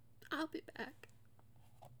 I'll be back.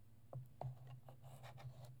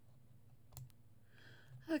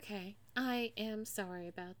 Okay, I am sorry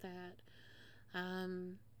about that.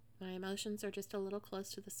 My emotions are just a little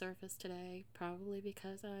close to the surface today, probably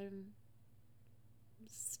because I'm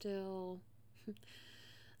still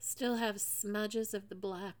have smudges of the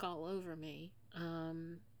black all over me.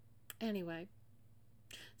 Anyway,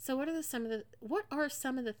 so what are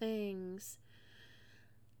some of the things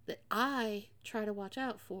that I try to watch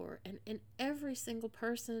out for? And in every single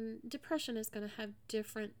person, depression is going to have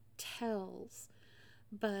different tells.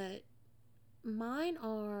 But mine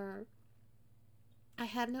are, I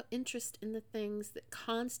have no interest in the things that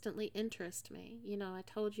constantly interest me. I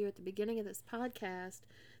told you at the beginning of this podcast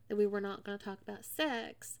that we were not going to talk about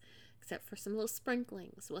sex, except for some little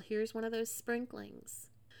sprinklings. Well, here's one of those sprinklings.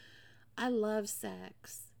 I love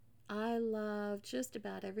sex. I love just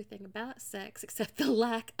about everything about sex except the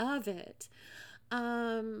lack of it.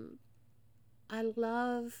 I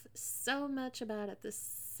love so much about it. The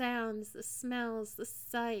sounds, the smells, the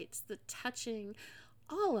sights, the touching,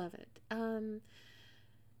 all of it. And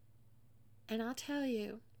I'll tell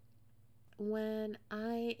you, when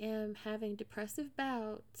I am having depressive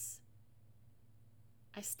bouts,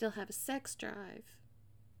 I still have a sex drive.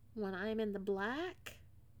 When I'm in the black,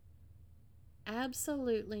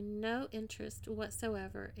 absolutely no interest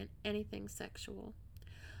whatsoever in anything sexual.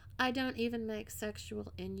 I don't even make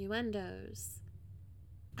sexual innuendos.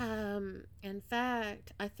 In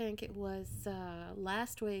fact, I think it was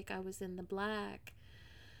last week I was in the black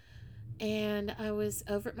And I was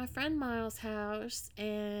over at my friend Miles' house,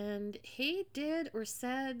 and he did or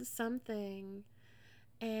said something,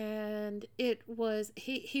 and it was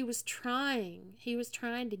he was trying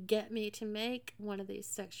to get me to make one of these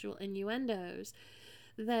sexual innuendos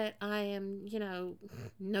that I am,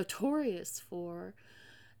 notorious for,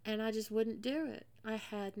 and I just wouldn't do it. I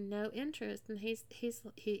had no interest, and he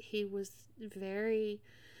was very,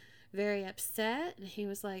 very upset, and he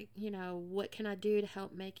was like, what can I do to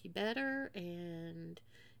help make you better? And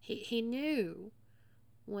he knew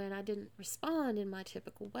when I didn't respond in my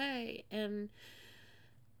typical way, and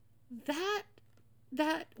that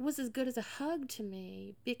was as good as a hug to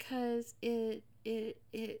me, because it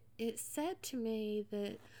said to me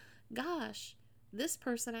that, gosh, this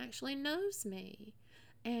person actually knows me.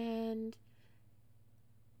 And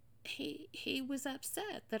he was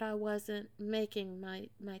upset that I wasn't making my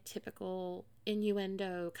typical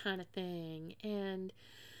innuendo kind of thing. And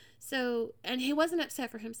so, and he wasn't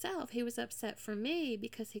upset for himself, he was upset for me,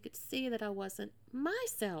 because he could see that I wasn't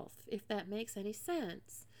myself, if that makes any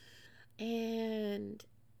sense. And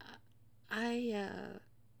I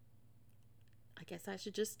guess I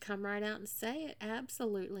should just come right out and say it.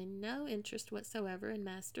 Absolutely no interest whatsoever in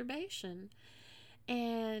masturbation.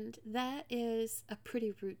 And that is a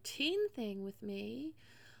pretty routine thing with me.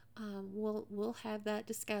 We'll have that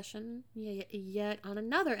discussion yet on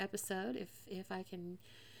another episode, if I can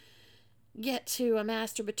get to a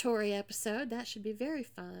masturbatory episode. That should be very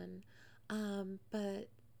fun. But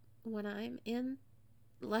when I'm in,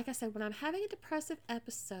 like I said, when I'm having a depressive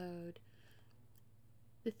episode,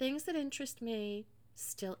 the things that interest me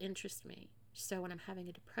still interest me. So when I'm having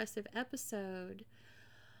a depressive episode,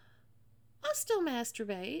 I'll still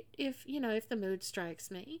masturbate if the mood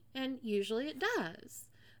strikes me, and usually it does,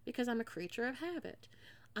 because I'm a creature of habit.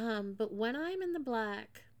 But when I'm in the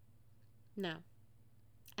black, no,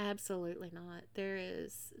 absolutely not. There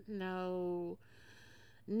is no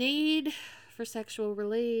need for sexual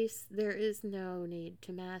release. There is no need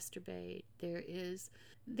to masturbate. There is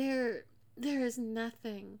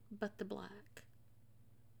nothing but the black.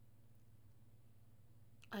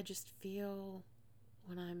 I just feel,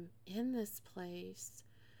 when I'm in this place,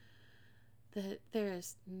 that there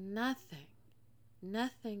is nothing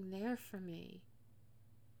there for me.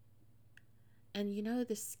 And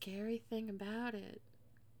the scary thing about it,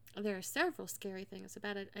 there are several scary things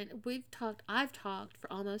about it, and I've talked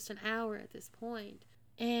for almost an hour at this point,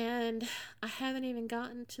 and I haven't even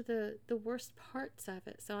gotten to the worst parts of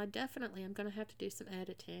it. So I definitely am going to have to do some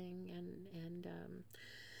editing, and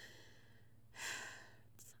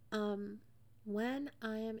when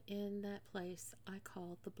I am in that place I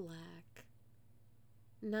call the black,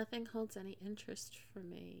 nothing holds any interest for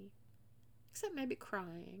me, except maybe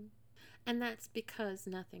crying. And that's because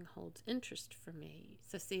nothing holds interest for me.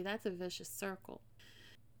 So see, that's a vicious circle.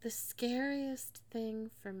 The scariest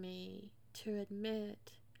thing for me to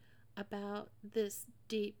admit about this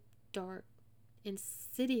deep, dark,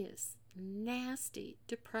 insidious, nasty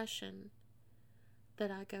depression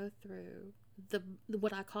that I go through,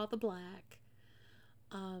 what I call the black,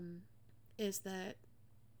 is that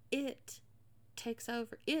it takes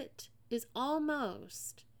over. It is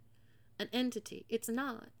almost an entity. It's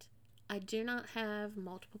not. I do not have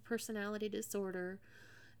multiple personality disorder,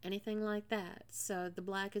 anything like that. So the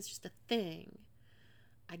black is just a thing.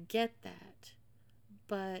 I get that.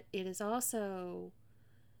 But it is also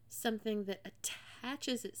something that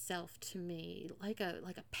attaches itself to me like a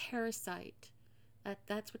parasite.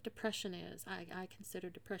 That's what depression is. I consider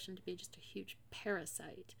depression to be just a huge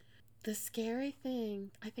parasite. The scary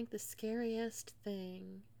thing, I think the scariest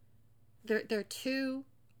thing, there are two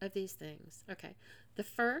of these things. Okay. The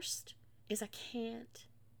first is I can't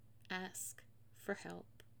ask for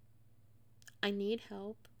help. I need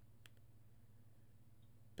help,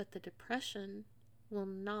 but the depression will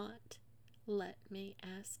not let me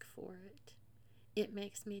ask for it. It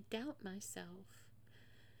makes me doubt myself.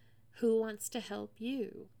 Who wants to help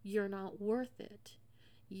you? You're not worth it.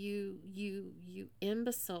 You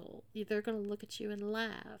imbecile. They're going to look at you and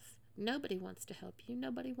laugh. Nobody wants to help you.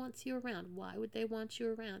 Nobody wants you around. Why would they want you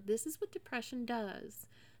around? This is what depression does.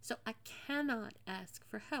 So I cannot ask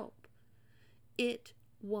for help. It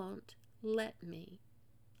won't let me.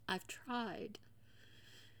 I've tried.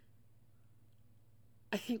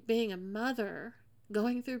 I think being a mother,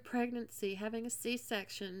 going through pregnancy, having a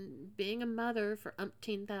C-section, being a mother for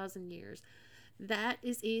umpteen thousand years, that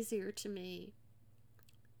is easier to me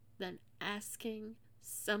than asking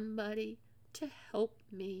somebody to help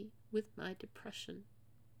me with my depression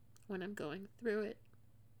when I'm going through it.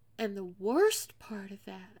 And the worst part of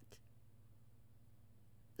that,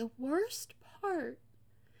 the worst part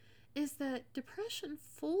is that depression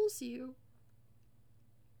fools you,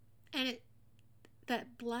 and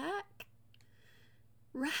that black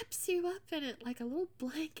wraps you up in it like a little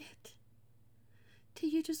blanket till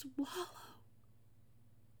you just wallow.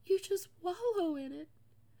 You just wallow in it.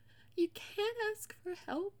 You can't ask for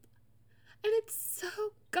help. And it's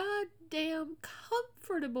so goddamn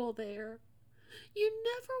comfortable there. You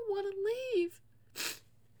never want to leave.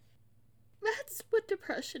 That's what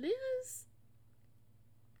depression is.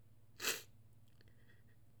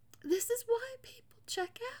 This is why people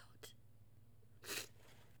check out.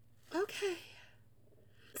 Okay.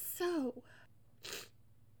 So,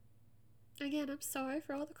 again, I'm sorry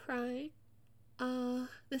for all the crying.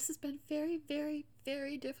 This has been very, very,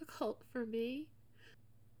 very difficult for me.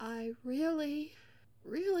 I really,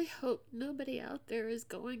 really hope nobody out there is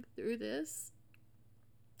going through this.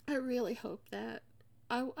 I really hope that.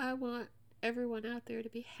 I want everyone out there to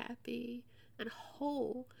be happy and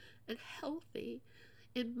whole and healthy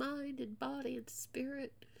in mind and body and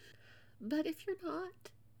spirit. But if you're not,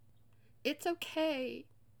 it's okay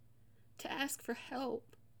to ask for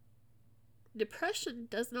help. Depression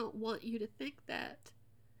does not want you to think that.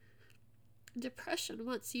 Depression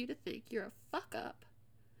wants you to think you're a fuck up.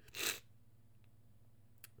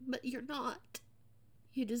 But you're not.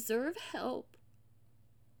 You deserve help.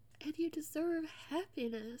 And you deserve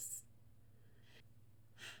happiness.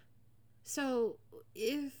 So,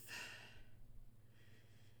 if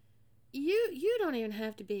you don't even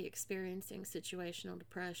have to be experiencing situational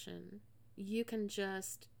depression. You can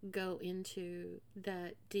just go into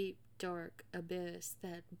that deep, dark abyss,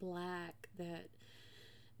 that black,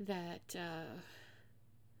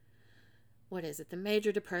 what is it? The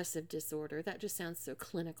major depressive disorder. That just sounds so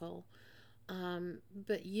clinical.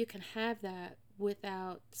 But you can have that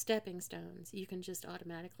without stepping stones. You can just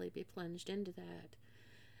automatically be plunged into that.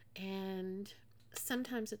 And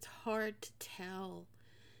sometimes it's hard to tell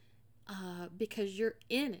because you're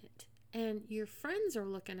in it. And your friends are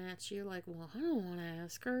looking at you like, well, I don't want to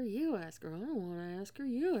ask her, you ask her. I don't want to ask her,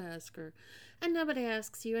 you ask her. And nobody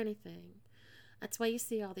asks you anything. That's why you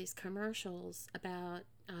see all these commercials about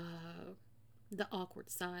the awkward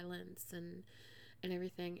silence and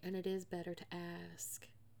everything. And it is better to ask.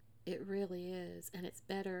 It really is. And it's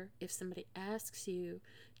better if somebody asks you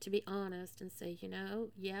to be honest and say,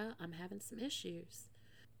 yeah, I'm having some issues.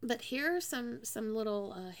 But here are some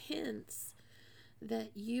little hints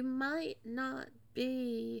that you might not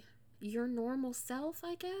be your normal self,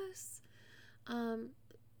 I guess.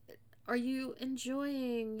 Are you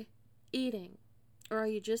enjoying eating? Or are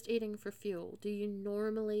you just eating for fuel? Do you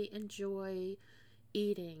normally enjoy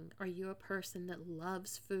eating? Are you a person that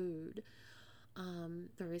loves food?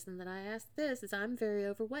 The reason that I ask this is I'm very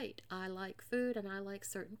overweight. I like food and I like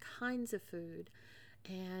certain kinds of food.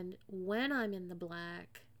 And when I'm in the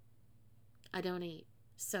black, I don't eat.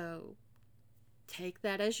 So take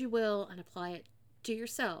that as you will and apply it to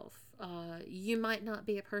yourself. You might not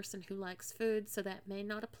be a person who likes food, so that may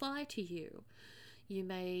not apply to you. You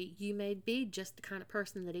may be just the kind of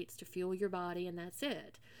person that eats to fuel your body and that's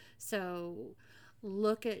it. So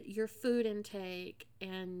look at your food intake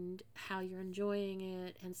and how you're enjoying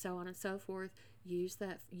it and so on and so forth. Use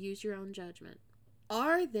your own judgment.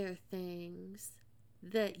 Are there things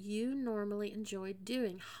that you normally enjoy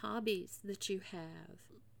doing, hobbies that you have,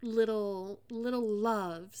 little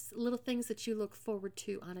loves, little things that you look forward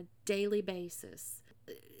to on a daily basis?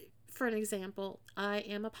 For an example, I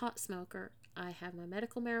am a pot smoker. I have my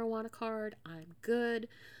medical marijuana card. I'm good.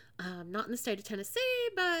 Not in the state of Tennessee,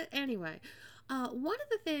 but anyway. One of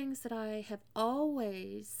the things that I have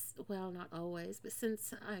always, well, not always, but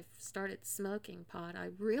since I've started smoking pot, I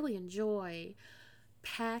really enjoy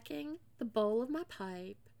packing the bowl of my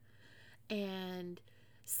pipe and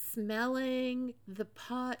smelling the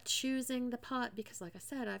pot, choosing the pot, because like I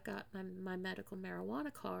said, I've got my medical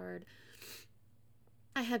marijuana card.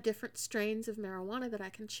 I have different strains of marijuana that I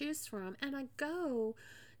can choose from, and I go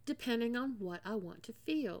depending on what I want to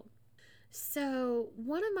feel. So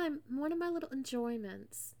one of my little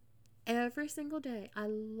enjoyments every single day, I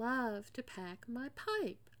love to pack my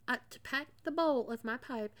pipe. To pack the bowl of my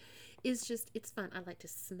pipe is just, it's fun. I like to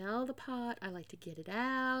smell the pot. I like to get it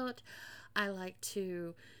out. I like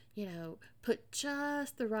to, put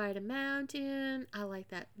just the right amount in. I like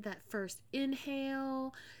that first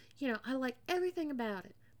inhale. I like everything about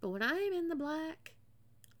it. But when I'm in the black,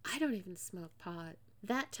 I don't even smoke pot.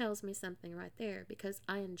 That tells me something right there, because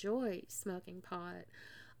I enjoy smoking pot.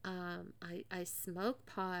 I smoke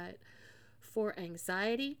pot for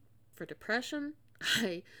anxiety, for depression.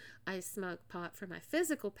 I smoke pot for my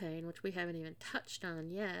physical pain, which we haven't even touched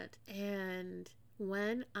on yet. And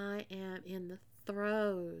when I am in the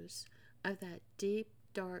throes of that deep,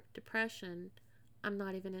 dark depression, I'm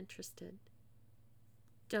not even interested.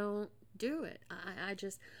 Don't do it.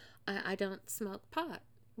 I don't smoke pot,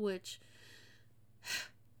 which,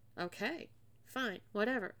 okay, fine,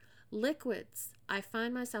 whatever. Liquids, I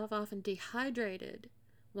find myself often dehydrated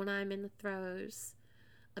when I'm in the throes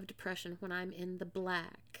of depression, when I'm in the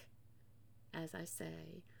black, as I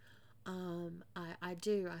say. I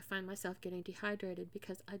do. I find myself getting dehydrated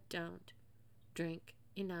because I don't drink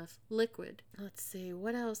enough liquid. Let's see,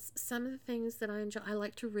 what else? Some of the things that I enjoy, I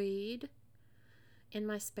like to read in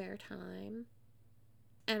my spare time,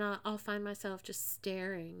 and I'll find myself just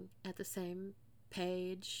staring at the same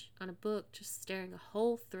page on a book, just staring a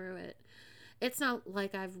hole through it. It's not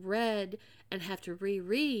like I've read and have to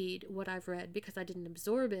reread what I've read because I didn't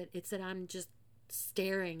absorb it. It's that I'm just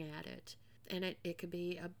staring at it. And it could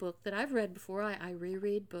be a book that I've read before. I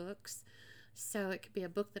reread books. So it could be a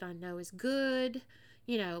book that I know is good,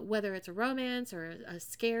 whether it's a romance or a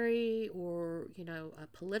scary or, a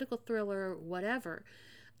political thriller, whatever.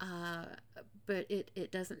 But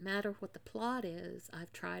it doesn't matter what the plot is.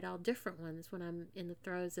 I've tried all different ones when I'm in the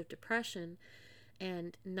throes of depression,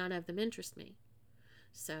 and none of them interest me.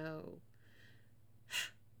 So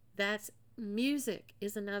that's music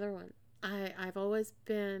is another one. I've always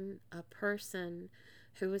been a person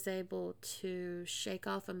who was able to shake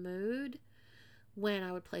off a mood when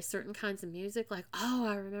I would play certain kinds of music. Like,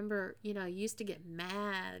 I remember, I used to get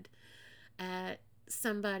mad at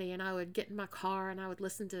somebody, and I would get in my car and I would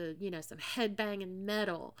listen to, some headbanging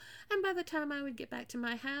metal. And by the time I would get back to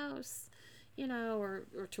my house, or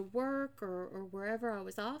to work or wherever I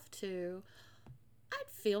was off to,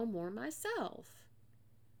 I'd feel more myself.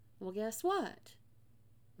 Well, guess what?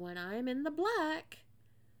 When I'm in the black,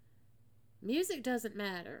 music doesn't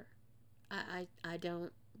matter. I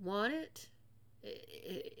don't want it.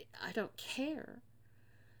 I don't care.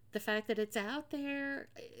 The fact that it's out there,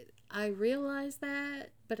 I realize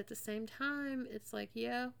that, but at the same time, it's like,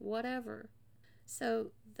 yeah, whatever.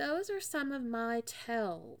 So those are some of my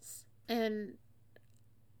tells. And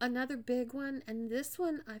another big one, and this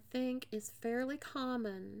one I think is fairly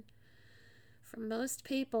common for most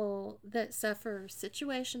people that suffer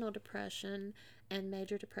situational depression and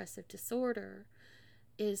major depressive disorder,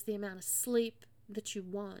 is the amount of sleep that you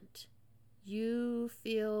want. You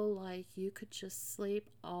feel like you could just sleep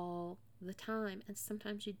all the time, and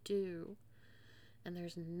sometimes you do. And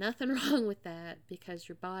there's nothing wrong with that because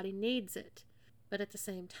your body needs it. But at the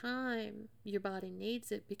same time, your body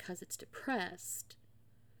needs it because it's depressed.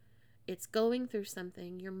 It's going through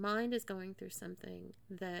something. Your mind is going through something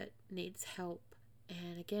that needs help.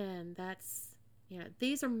 And again, that's,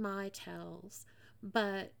 these are my tells.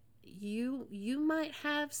 But you might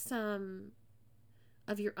have some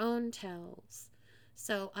of your own tells.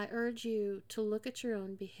 So I urge you to look at your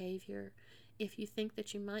own behavior. If you think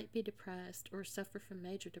that you might be depressed or suffer from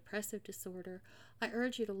major depressive disorder, I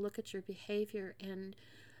urge you to look at your behavior and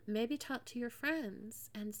maybe talk to your friends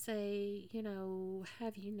and say,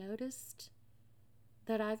 have you noticed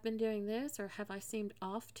that I've been doing this, or have I seemed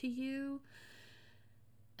off to you?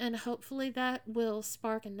 And hopefully that will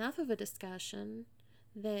spark enough of a discussion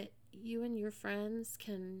that you and your friends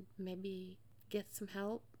can maybe get some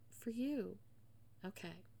help for you.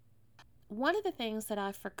 Okay. One of the things that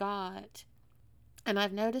I forgot, and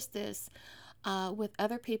I've noticed this with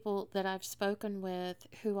other people that I've spoken with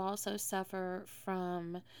who also suffer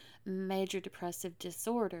from major depressive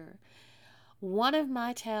disorder, one of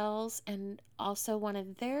my tells and also one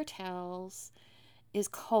of their tells is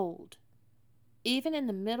cold. Even in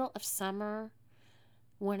the middle of summer,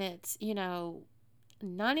 when it's,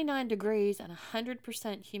 99 degrees and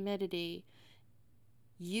 100% humidity,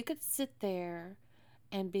 you could sit there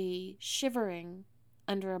and be shivering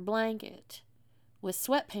under a blanket with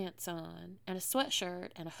sweatpants on and a sweatshirt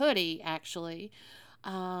and a hoodie, actually.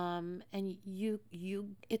 And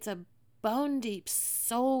it's a bone deep,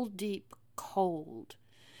 soul deep cold.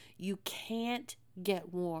 You can't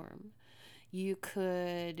get warm. You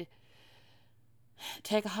could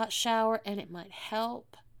take a hot shower and it might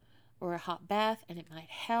help, or a hot bath and it might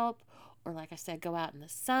help, or like I said, go out in the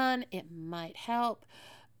sun, it might help.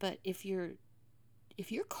 But if you're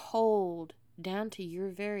cold down to your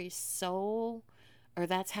very soul, or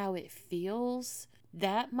that's how it feels,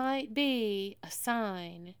 that might be a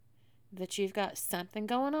sign that you've got something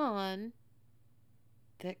going on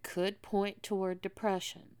that could point toward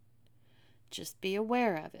depression. Just be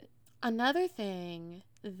aware of it. Another thing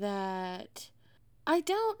that I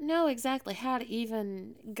don't know exactly how to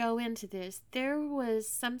even go into this. There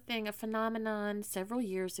was a phenomenon several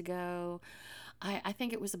years ago. I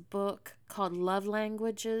think it was a book called Love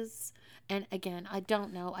Languages, And again, I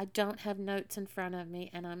don't know. I don't have notes in front of me,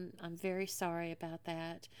 and I'm very sorry about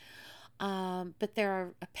that. But there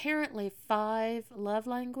are apparently 5 love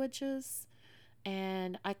languages,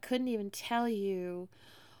 and I couldn't even tell you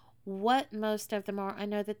what most of them are. I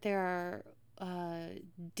know that there are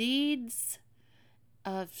deeds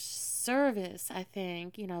of service, I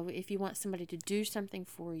think, if you want somebody to do something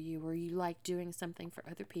for you or you like doing something for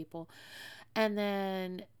other people. And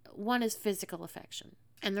then one is physical affection.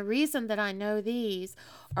 And the reason that I know these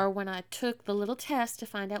are when I took the little test to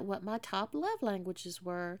find out what my top love languages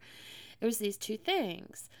were. It was these 2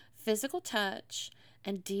 things: physical touch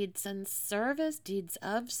and deeds of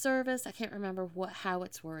service. I can't remember how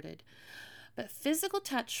it's worded. But physical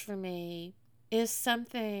touch for me is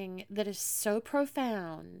something that is so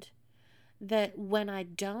profound that when I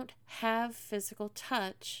don't have physical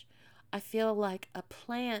touch, I feel like a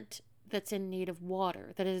plant that's in need of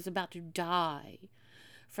water, that is about to die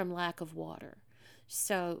from lack of water.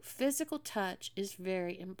 So physical touch is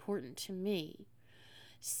very important to me.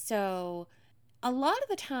 So a lot of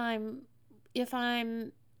the time,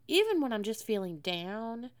 even when I'm just feeling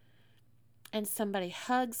down and somebody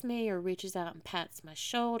hugs me or reaches out and pats my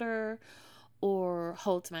shoulder or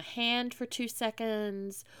holds my hand for 2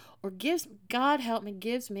 seconds or gives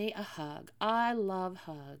me a hug. I love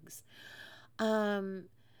hugs.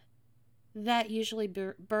 That usually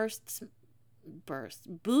boosts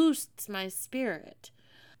my spirit.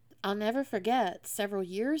 I'll never forget several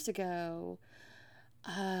years ago,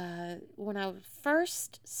 when I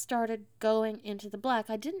first started going into the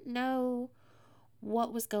black, I didn't know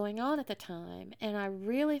what was going on at the time, and I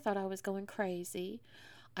really thought I was going crazy.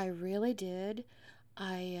 I really did.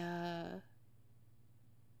 I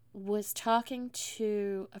was talking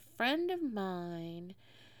to a friend of mine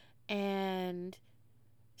and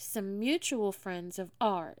some mutual friends of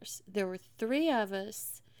ours. There were 3 of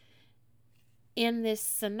us in this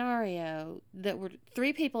scenario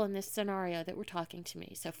 3 people in this scenario that were talking to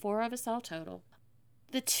me. So 4 of us all total.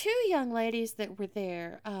 The 2 young ladies that were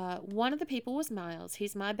there, one of the people was Miles.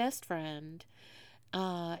 He's my best friend.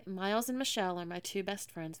 Miles and Michelle are my 2 best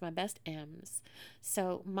friends, my best M's.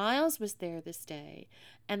 So Miles was there this day.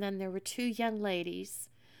 And then there were 2 young ladies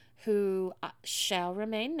who shall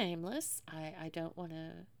remain nameless. I don't want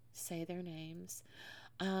to say their names.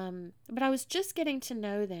 But I was just getting to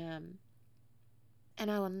know them. And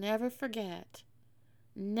I will never forget,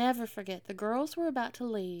 the girls were about to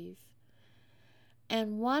leave.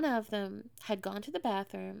 And one of them had gone to the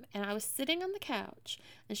bathroom, and I was sitting on the couch,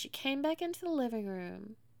 and she came back into the living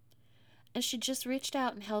room, and she just reached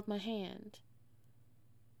out and held my hand.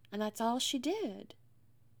 And that's all she did.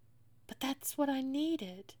 But that's what I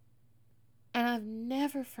needed. And I've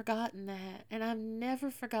never forgotten that. And I've never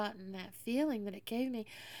forgotten that feeling that it gave me.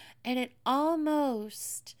 And it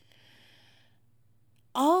almost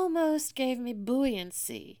gave me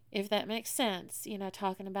buoyancy, if that makes sense.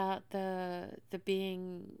 Talking about the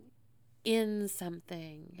being in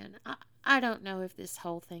something. And I don't know if this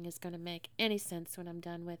whole thing is going to make any sense when I'm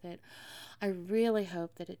done with it. I really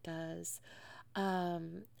hope that it does.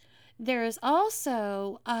 There is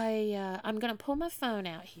also, I'm going to pull my phone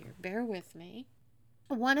out here. Bear with me.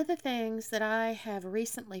 One of the things that I have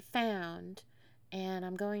recently found, and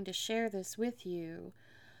I'm going to share this with you,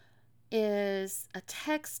 is a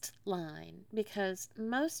text line, because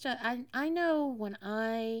I know when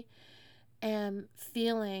I am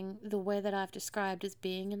feeling the way that I've described as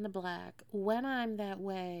being in the black, when I'm that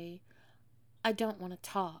way, I don't want to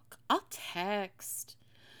talk. I'll text,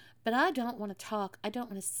 but I don't want to talk. I don't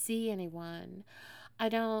want to see anyone. I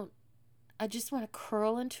just want to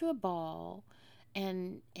curl into a ball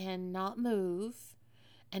and not move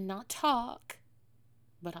and not talk,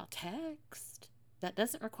 but I'll text. That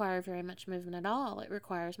doesn't require very much movement at all. It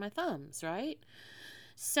requires my thumbs, right?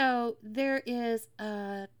 So there is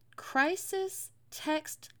a crisis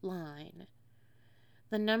text line.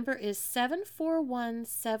 The number is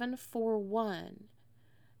 741-741.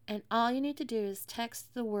 And all you need to do is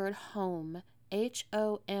text the word home,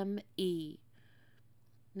 HOME.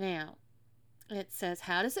 Now, it says,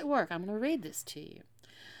 how does it work? I'm going to read this to you.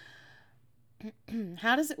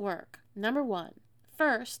 How does it work? Number 1.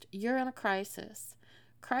 First, you're in a crisis.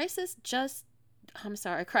 Crisis doesn't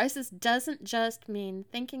just mean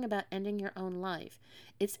thinking about ending your own life.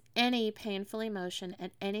 It's any painful emotion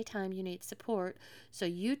at any time you need support, so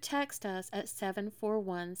you text us at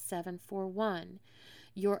 741-741.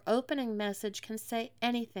 Your opening message can say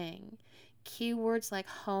anything. Keywords like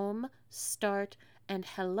home, start, and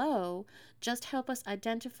hello just help us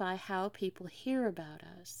identify how people hear about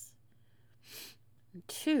us.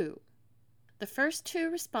 2. The first 2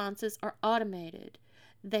 responses are automated.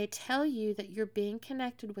 They tell you that you're being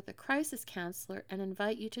connected with a crisis counselor and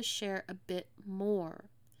invite you to share a bit more.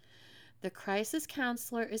 The crisis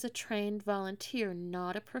counselor is a trained volunteer,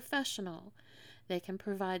 not a professional. They can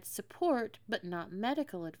provide support, but not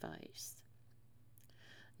medical advice.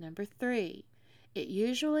 Number 3, it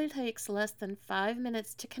usually takes less than 5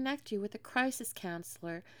 minutes to connect you with a crisis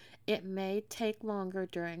counselor. It may take longer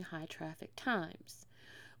during high traffic times.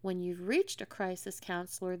 When you've reached a crisis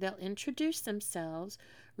counselor, they'll introduce themselves,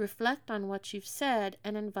 reflect on what you've said,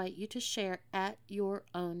 and invite you to share at your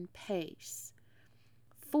own pace.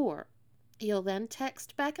 4, you'll then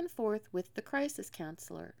text back and forth with the crisis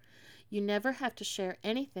counselor. You never have to share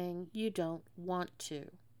anything you don't want to.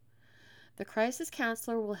 The crisis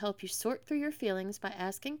counselor will help you sort through your feelings by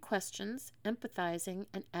asking questions, empathizing,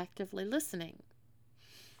 and actively listening.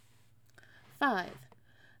 5,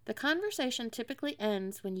 the conversation typically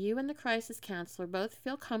ends when you and the crisis counselor both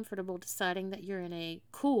feel comfortable deciding that you're in a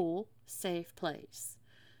cool, safe place.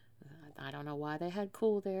 I don't know why they had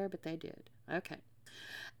cool there, but they did. Okay.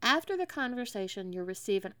 After the conversation, you'll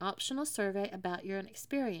receive an optional survey about your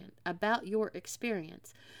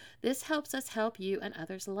experience. This helps us help you and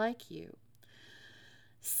others like you.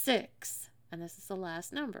 6, and this is the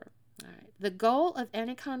last number. All right. The goal of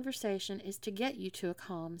any conversation is to get you to a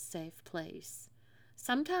calm, safe place.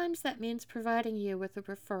 Sometimes that means providing you with a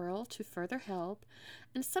referral to further help,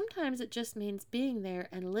 and sometimes it just means being there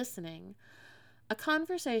and listening. A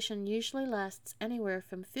conversation usually lasts anywhere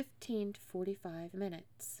from 15 to 45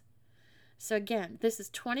 minutes. So again, this is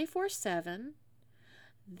 24/7.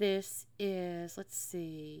 This is,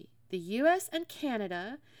 the U.S. and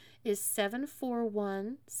Canada is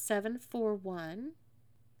 741-741.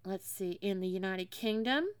 In the United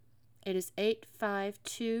Kingdom, it is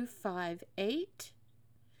 85258.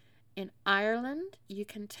 In Ireland, you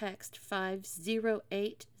can text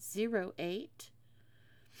 50808.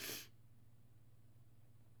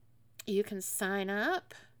 You can sign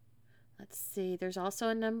up. There's also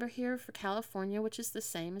a number here for California, which is the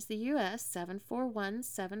same as the U.S.,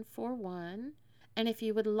 741-741. And if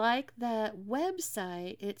you would like that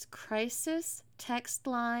website, it's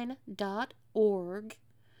crisistextline.org.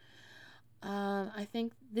 I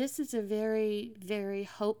think this is a very, very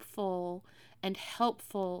hopeful and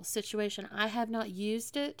helpful situation. I have not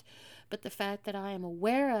used it, but the fact that I am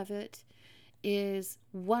aware of it is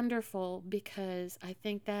wonderful, because I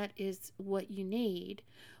think that is what you need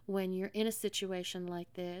when you're in a situation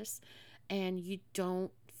like this and you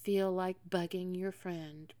don't feel like bugging your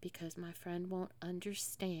friend, because my friend won't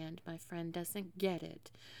understand. My friend doesn't get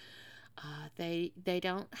it. They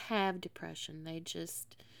don't have depression. They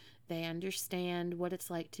understand what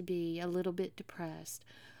it's like to be a little bit depressed.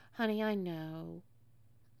 Honey, I know.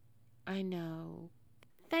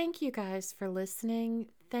 Thank you guys for listening.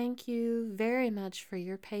 Thank you very much for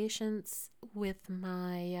your patience with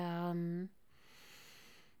my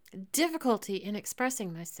difficulty in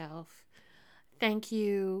expressing myself. Thank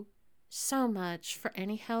you so much for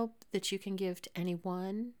any help that you can give to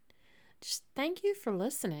anyone. Just thank you for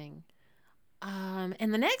listening.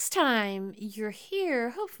 And the next time you're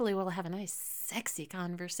here, hopefully we'll have a nice, sexy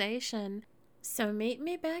conversation. So meet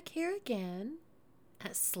me back here again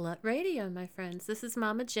at Slut Radio, my friends. This is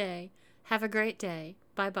Mama J. Have a great day.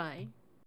 Bye-bye.